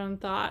connect with your own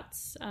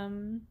thoughts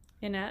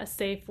in a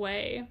safe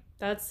way?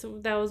 That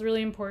was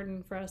really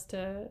important for us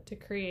to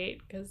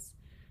create, because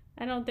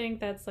I don't think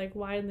that's like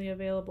widely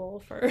available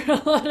for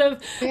a lot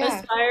of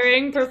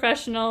aspiring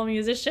professional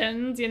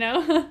musicians,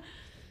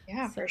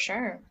 Yeah, for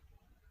sure.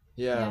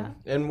 Yeah.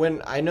 And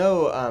when I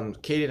know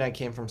Katie and I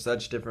came from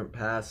such different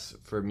paths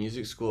for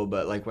music school,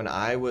 but like when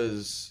I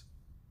was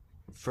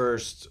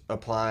first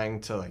applying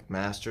to like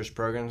master's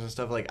programs and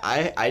stuff, like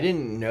I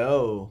didn't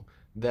know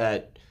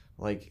that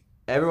like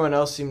everyone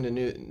else seemed to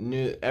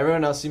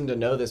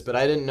know this, but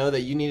I didn't know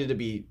that you needed to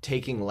be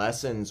taking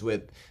lessons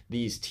with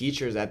these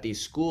teachers at these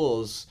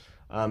schools,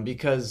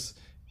 because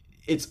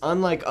it's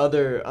unlike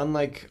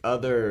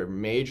other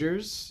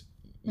majors.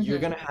 You're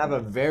going to have a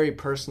very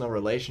personal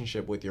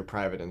relationship with your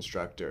private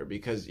instructor,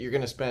 because you're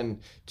going to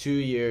spend 2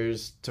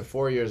 years to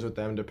 4 years with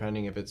them,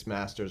 depending if it's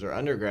master's or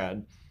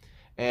undergrad.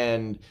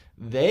 And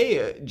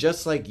they,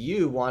 just like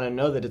you, want to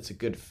know that it's a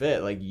good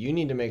fit. Like, you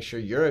need to make sure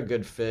you're a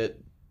good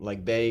fit.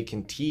 Like, they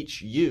can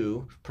teach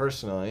you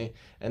personally,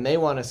 and they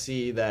want to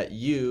see that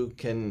you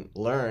can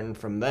learn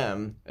from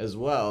them as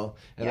well,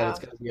 and that it's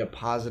going to be a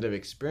positive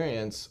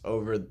experience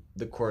over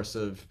the course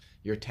of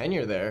your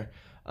tenure there.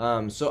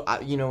 So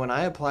when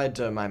I applied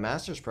to my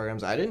master's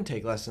programs, I didn't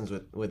take lessons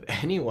with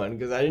anyone,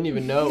 because I didn't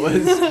even know it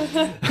was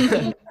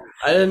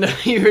I didn't know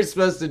you were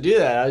supposed to do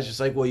that. I was just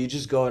like, well, you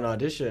just go and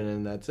audition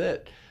and that's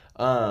it.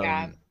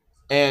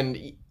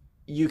 And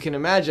you can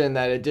imagine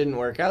that it didn't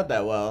work out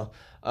that well.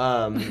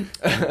 And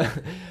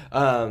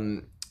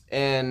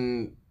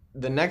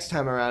the next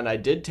time around, I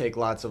did take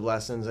lots of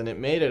lessons, and it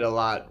made it a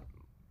lot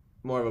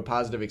more of a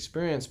positive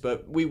experience.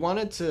 But we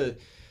wanted to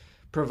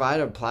provide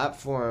a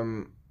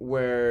platform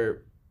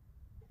where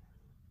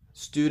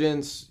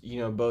students,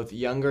 both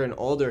younger and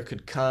older,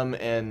 could come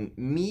and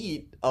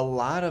meet a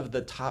lot of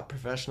the top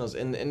professionals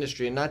in the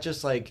industry, and not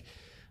just like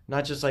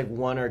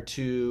 1 or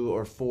 2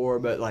 or 4,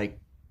 but like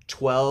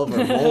 12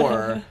 or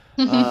more,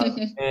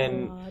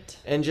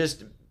 and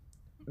just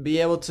be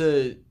able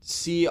to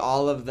see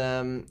all of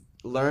them,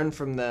 learn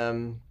from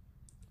them,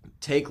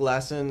 take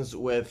lessons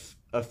with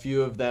a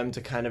few of them to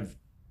kind of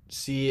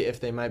see if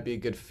they might be a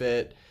good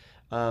fit,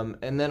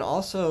 and then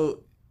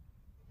also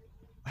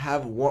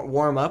have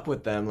warm up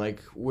with them. Like,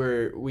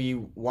 we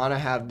want to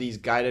have these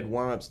guided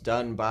warm-ups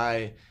done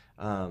by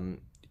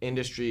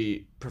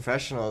industry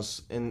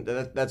professionals, and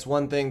that's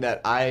one thing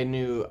that I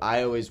knew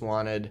I always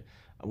wanted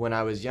when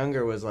I was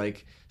younger, was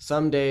like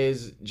some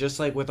days, just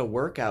like with a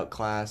workout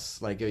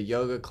class, like a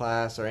yoga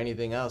class or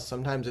anything else,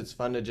 sometimes it's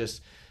fun to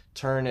just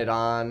turn it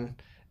on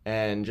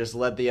and just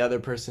let the other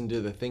person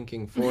do the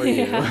thinking for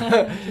you.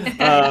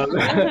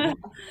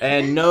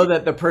 And know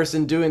that the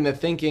person doing the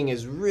thinking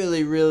is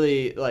really,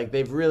 really, like,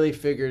 they've really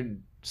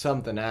figured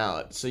something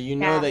out. So you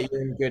know Yeah. that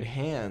you're in good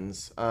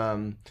hands.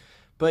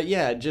 But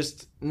yeah,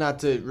 just not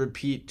to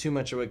repeat too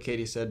much of what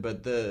Katie said,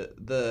 but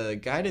the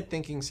guided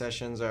thinking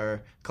sessions,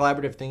 are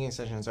collaborative thinking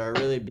sessions, are a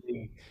really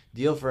big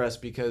deal for us,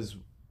 because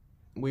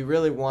we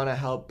really want to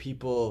help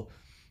people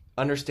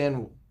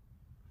understand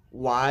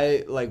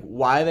why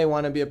they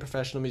want to be a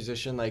professional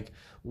musician, like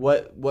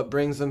what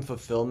brings them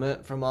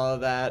fulfillment from all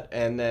of that,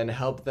 and then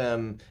help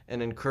them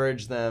and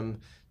encourage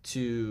them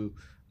to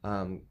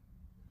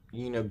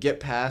get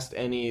past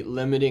any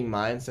limiting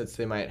mindsets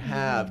they might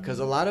have, because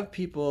a lot of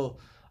people,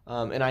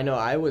 and I know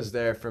I was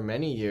there for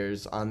many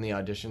years on the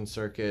audition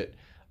circuit.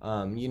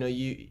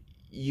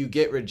 You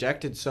get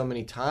rejected so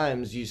many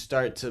times, you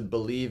start to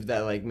believe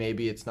that, like,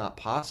 maybe it's not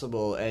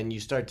possible, and you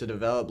start to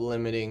develop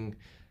limiting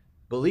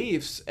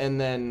beliefs,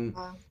 and then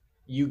Wow.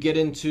 you get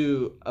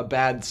into a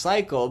bad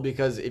cycle,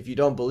 because if you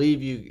don't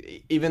believe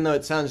you, even though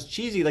it sounds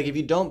cheesy, like, if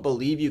you don't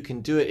believe you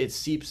can do it, it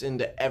seeps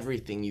into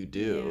everything you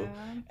do. Yeah.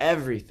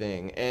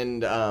 Everything.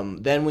 And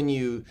then when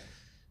you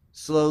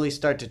slowly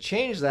start to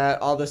change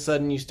that, all of a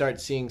sudden you start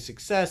seeing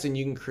success, and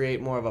you can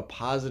create more of a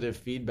positive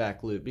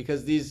feedback loop,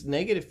 because these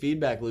negative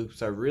feedback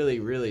loops are really,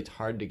 really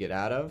hard to get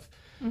out of.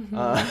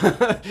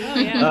 Oh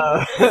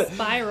yeah.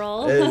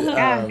 Spiral.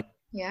 Yeah.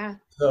 Yeah.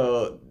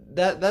 So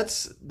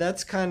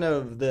that's kind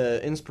of the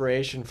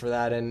inspiration for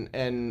that,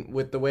 and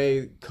with the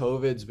way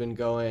COVID's been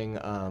going,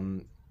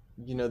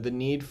 the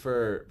need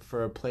for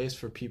a place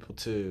for people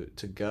to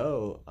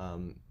go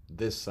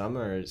this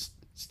summer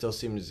still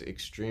seems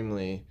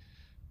extremely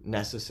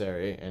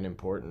necessary and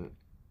important.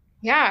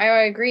 Yeah,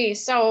 I agree.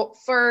 So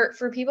for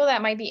people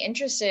that might be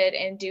interested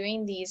in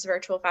doing these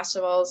virtual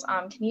festivals,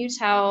 can you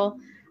tell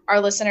our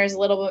listeners a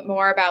little bit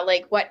more about,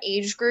 like, what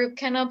age group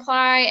can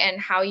apply and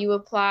how you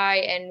apply,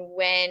 and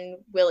when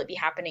will it be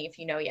happening, if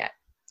you know yet?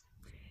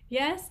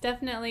 Yes,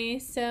 definitely.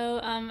 So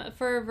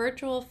for a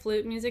virtual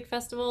flute music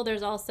festival,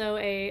 there's also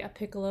a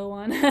piccolo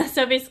one.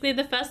 So basically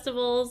the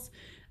festivals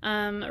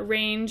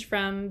range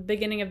from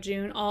beginning of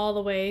June all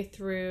the way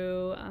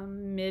through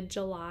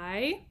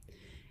mid-July.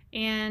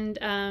 And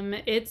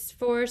it's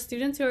for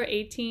students who are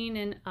 18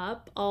 and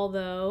up,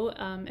 although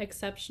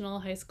exceptional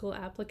high school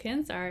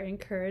applicants are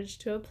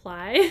encouraged to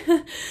apply.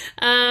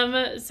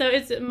 So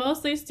it's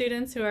mostly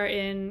students who are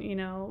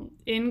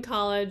in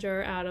college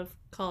or out of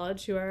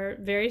college, who are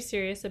very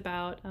serious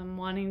about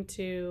wanting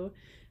to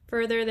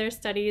further their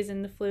studies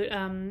in the flute.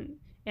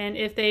 And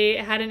if they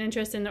had an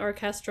interest in the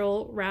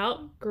orchestral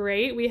route,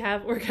 great. We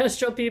have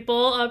orchestral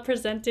people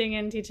presenting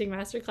and teaching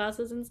master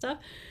classes and stuff.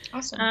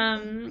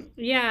 Awesome.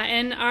 Yeah,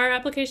 and our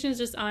application is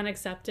just on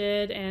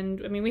accepted.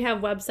 And I mean, we have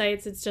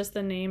websites. It's just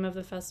the name of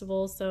the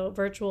festival. So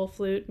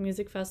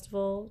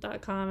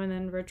virtualflutemusicfestival.com and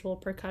then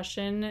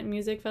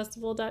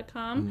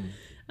virtualpercussionmusicfestival.com.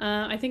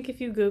 I think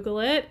if you Google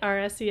it, our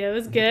SEO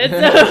is good.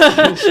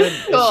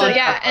 Cool.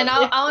 Yeah, and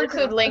I'll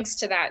include links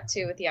to that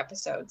too with the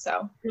episode.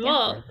 So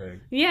cool.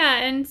 Yeah,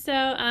 and so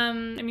I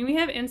mean, we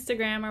have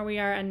Instagram where we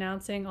are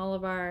announcing all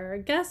of our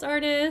guest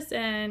artists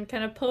and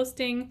kind of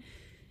posting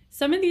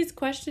some of these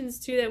questions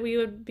too that we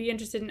would be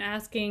interested in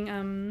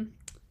asking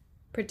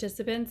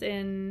participants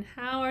in.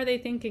 How are they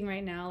thinking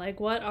right now?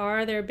 Like, what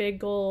are their big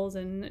goals,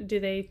 and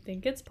do they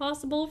think it's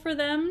possible for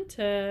them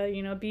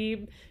to,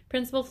 be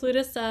principal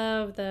flutist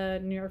of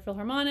the New York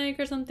Philharmonic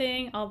or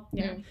something?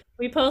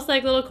 We post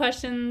like little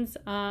questions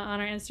on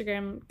our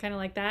Instagram, kind of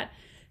like that,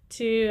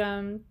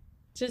 to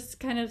just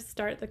kind of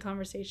start the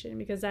conversation,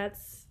 because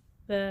that's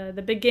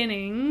the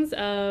beginnings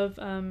of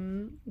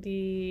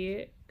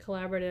the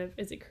collaborative.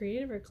 Is it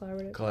creative or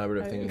collaborative?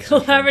 Collaborative thinking.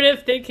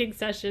 Collaborative thinking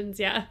sessions.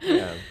 Yeah.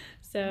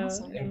 So,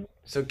 awesome.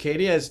 So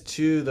Katie has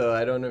two, though.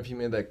 I don't know if you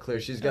made that clear.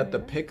 She's got the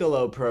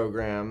piccolo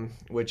program,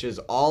 which is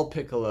all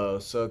piccolo.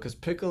 So, because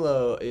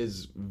piccolo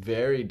is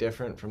very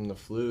different from the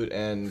flute,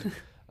 and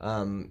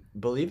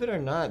believe it or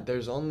not,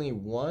 there's only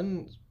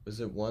one. Is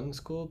it one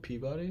school,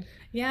 Peabody?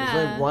 Yeah.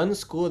 There's only one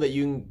school that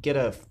you can get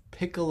a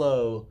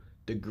piccolo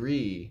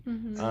degree.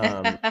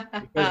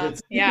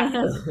 Because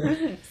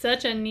it's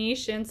such a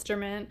niche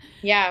instrument.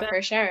 Yeah,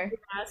 for sure.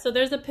 Yeah, so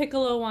there's a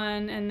piccolo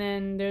one, and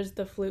then there's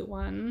the flute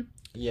one.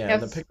 Yeah,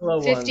 the piccolo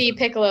 50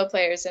 piccolo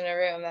players in a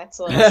room. That's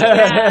a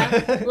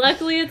little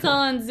Luckily, it's all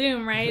on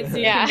Zoom, right? So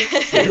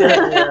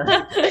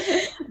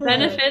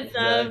benefits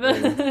of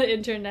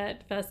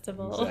internet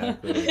festival.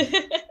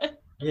 Exactly.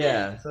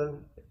 Yeah,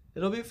 so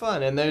it'll be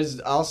fun. And there's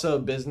also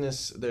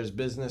business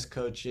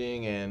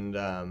coaching and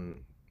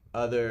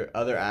other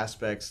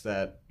aspects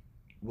that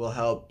will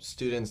help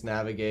students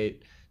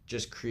navigate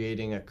just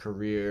creating a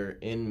career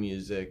in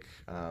music,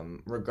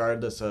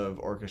 regardless of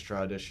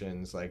orchestra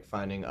auditions, like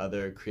finding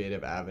other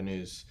creative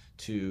avenues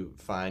to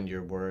find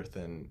your worth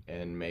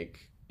and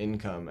make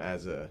income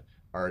as a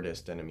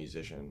artist and a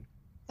musician.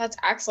 That's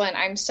excellent.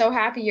 I'm so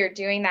happy you're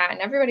doing that,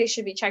 and everybody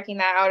should be checking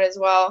that out as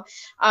well.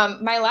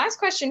 My last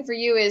question for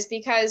you is,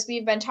 because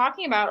we've been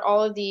talking about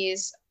all of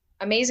these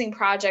amazing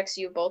projects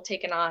you've both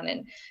taken on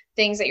and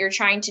things that you're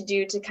trying to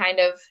do to kind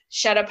of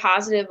shed a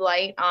positive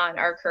light on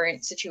our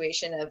current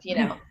situation of,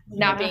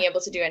 not being able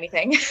to do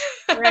anything.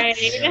 Right.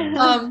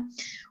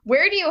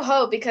 Where do you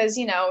hope, because,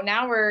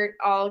 now we're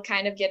all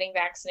kind of getting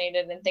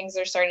vaccinated and things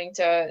are starting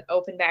to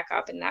open back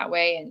up in that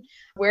way. And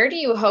where do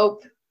you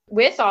hope,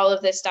 with all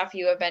of this stuff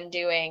you have been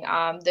doing,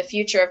 the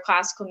future of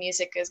classical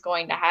music is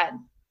going to head?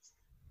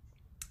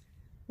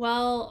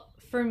 Well,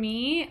 for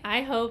me,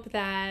 I hope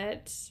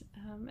that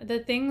the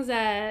things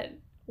that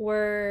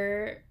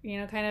we're,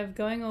 kind of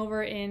going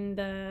over in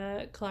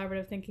the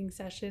collaborative thinking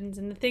sessions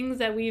and the things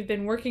that we've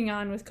been working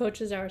on with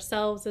coaches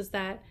ourselves is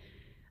that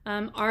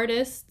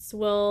artists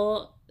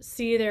will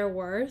see their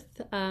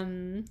worth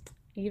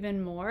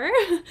even more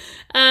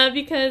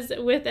because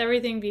with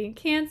everything being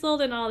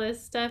canceled and all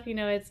this stuff,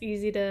 it's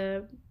easy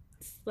to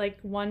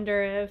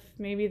wonder if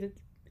maybe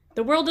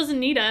the world doesn't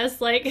need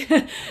us.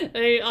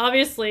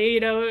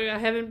 Obviously, I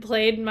haven't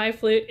played my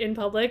flute in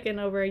public in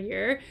over a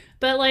year,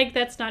 but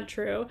that's not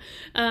true.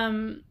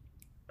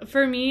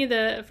 For me,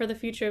 for the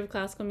future of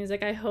classical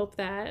music, I hope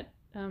that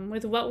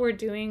with what we're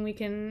doing, we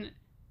can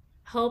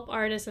help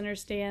artists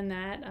understand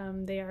that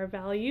they are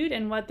valued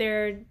and what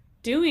they're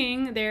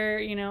doing. They're,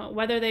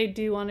 whether they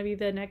do want to be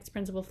the next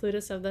principal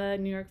flutist of the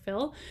New York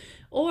Phil,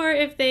 or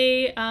if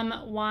they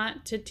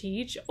want to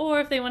teach,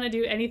 or if they want to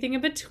do anything in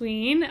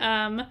between,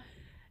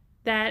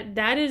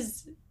 that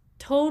is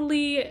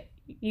totally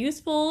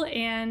useful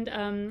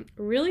and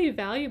really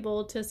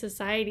valuable to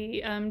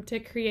society, to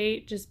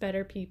create just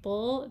better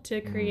people,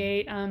 to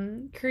create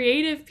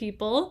creative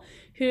people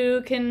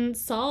who can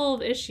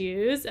solve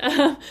issues,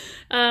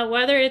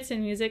 whether it's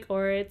in music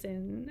or it's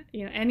in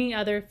any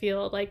other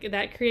field.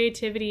 That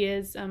creativity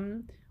is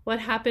what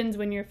happens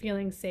when you're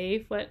feeling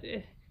safe.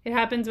 It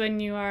happens when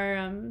you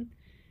are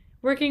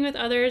working with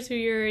others who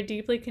you're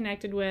deeply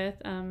connected with.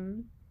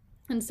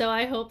 And so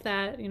I hope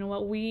that,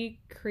 what we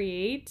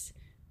create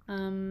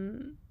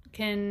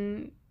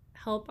can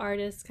help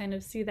artists kind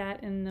of see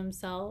that in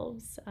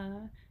themselves.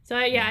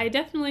 I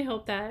definitely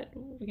hope that,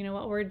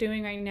 what we're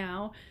doing right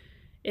now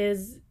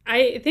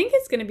I think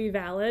it's going to be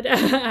valid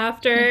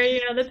after,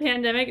 the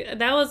pandemic.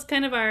 That was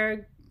kind of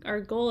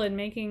our goal in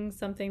making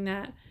something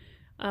that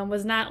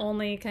was not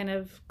only kind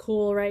of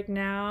cool right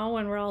now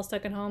when we're all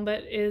stuck at home,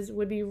 but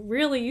would be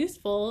really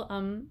useful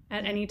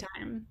at any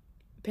time,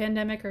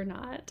 pandemic or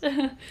not.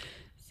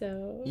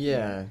 So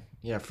yeah,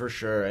 for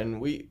sure.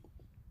 And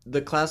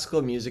the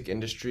classical music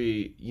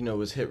industry,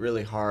 was hit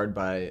really hard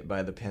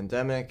by the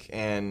pandemic,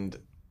 and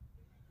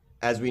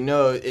as we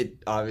know,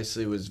 it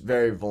obviously was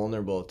very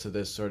vulnerable to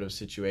this sort of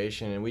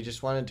situation, and we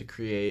just wanted to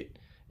create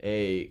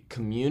a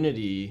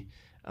community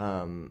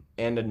and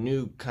a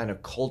new kind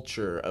of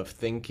culture of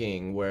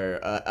thinking,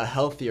 where a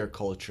healthier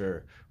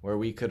culture where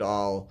we could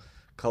all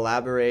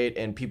collaborate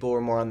and people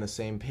were more on the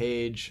same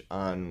page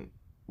on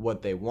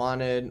what they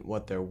wanted,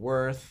 what they're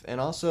worth, and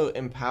also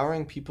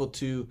empowering people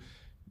to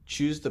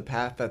choose the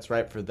path that's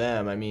right for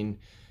them. I mean,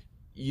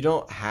 you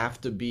don't have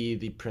to be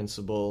the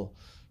principal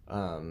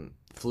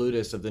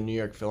flutist of the New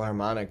York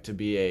Philharmonic to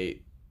be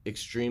a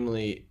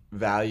extremely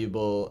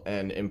valuable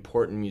and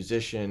important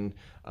musician.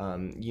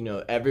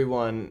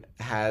 Everyone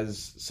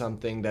has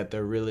something that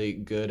they're really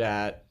good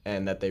at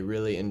and that they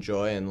really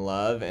enjoy and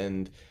love,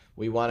 and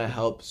we want to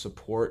help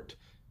support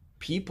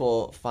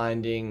people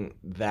finding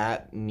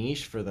that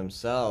niche for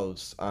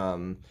themselves,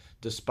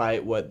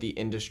 despite what the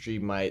industry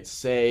might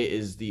say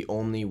is the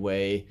only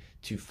way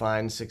to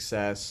find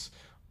success.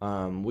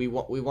 We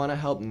want to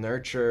help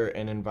nurture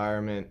an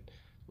environment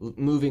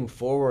moving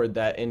forward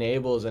that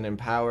enables and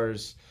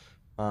empowers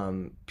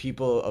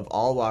people of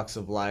all walks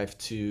of life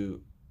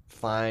to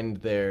find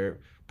their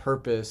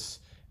purpose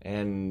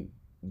and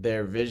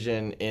their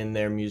vision in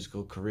their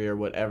musical career,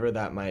 whatever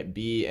that might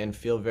be, and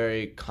feel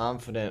very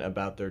confident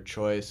about their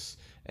choice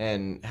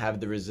and have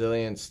the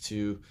resilience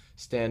to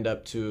stand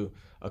up to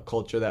a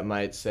culture that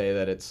might say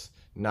that it's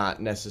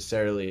not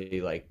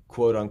necessarily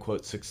quote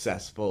unquote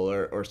successful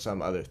or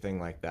some other thing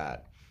like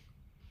that.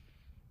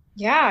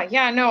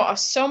 Yeah, no,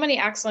 so many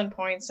excellent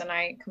points, and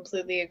I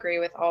completely agree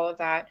with all of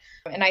that.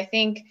 And I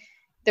think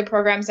the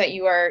programs that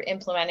you are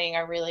implementing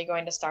are really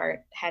going to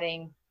start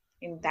heading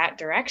in that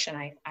direction.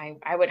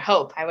 I would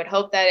hope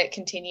that it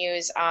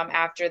continues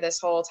after this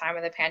whole time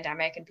of the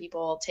pandemic, and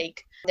people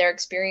take their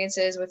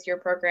experiences with your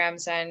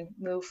programs and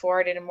move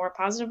forward in a more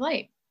positive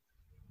light.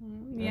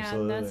 Yeah,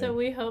 absolutely. That's what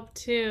we hope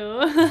too.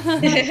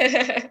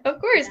 Of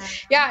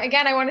course. Yeah.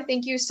 Again, I want to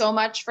thank you so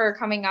much for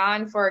coming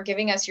on, for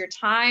giving us your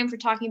time, for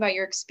talking about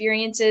your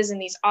experiences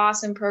and these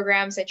awesome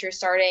programs that you're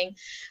starting.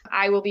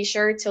 I will be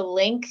sure to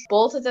link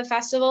both of the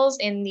festivals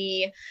in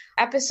the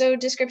episode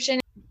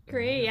description.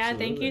 Great. Yeah.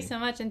 Absolutely. Thank you so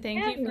much. And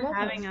thank you for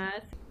having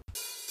us.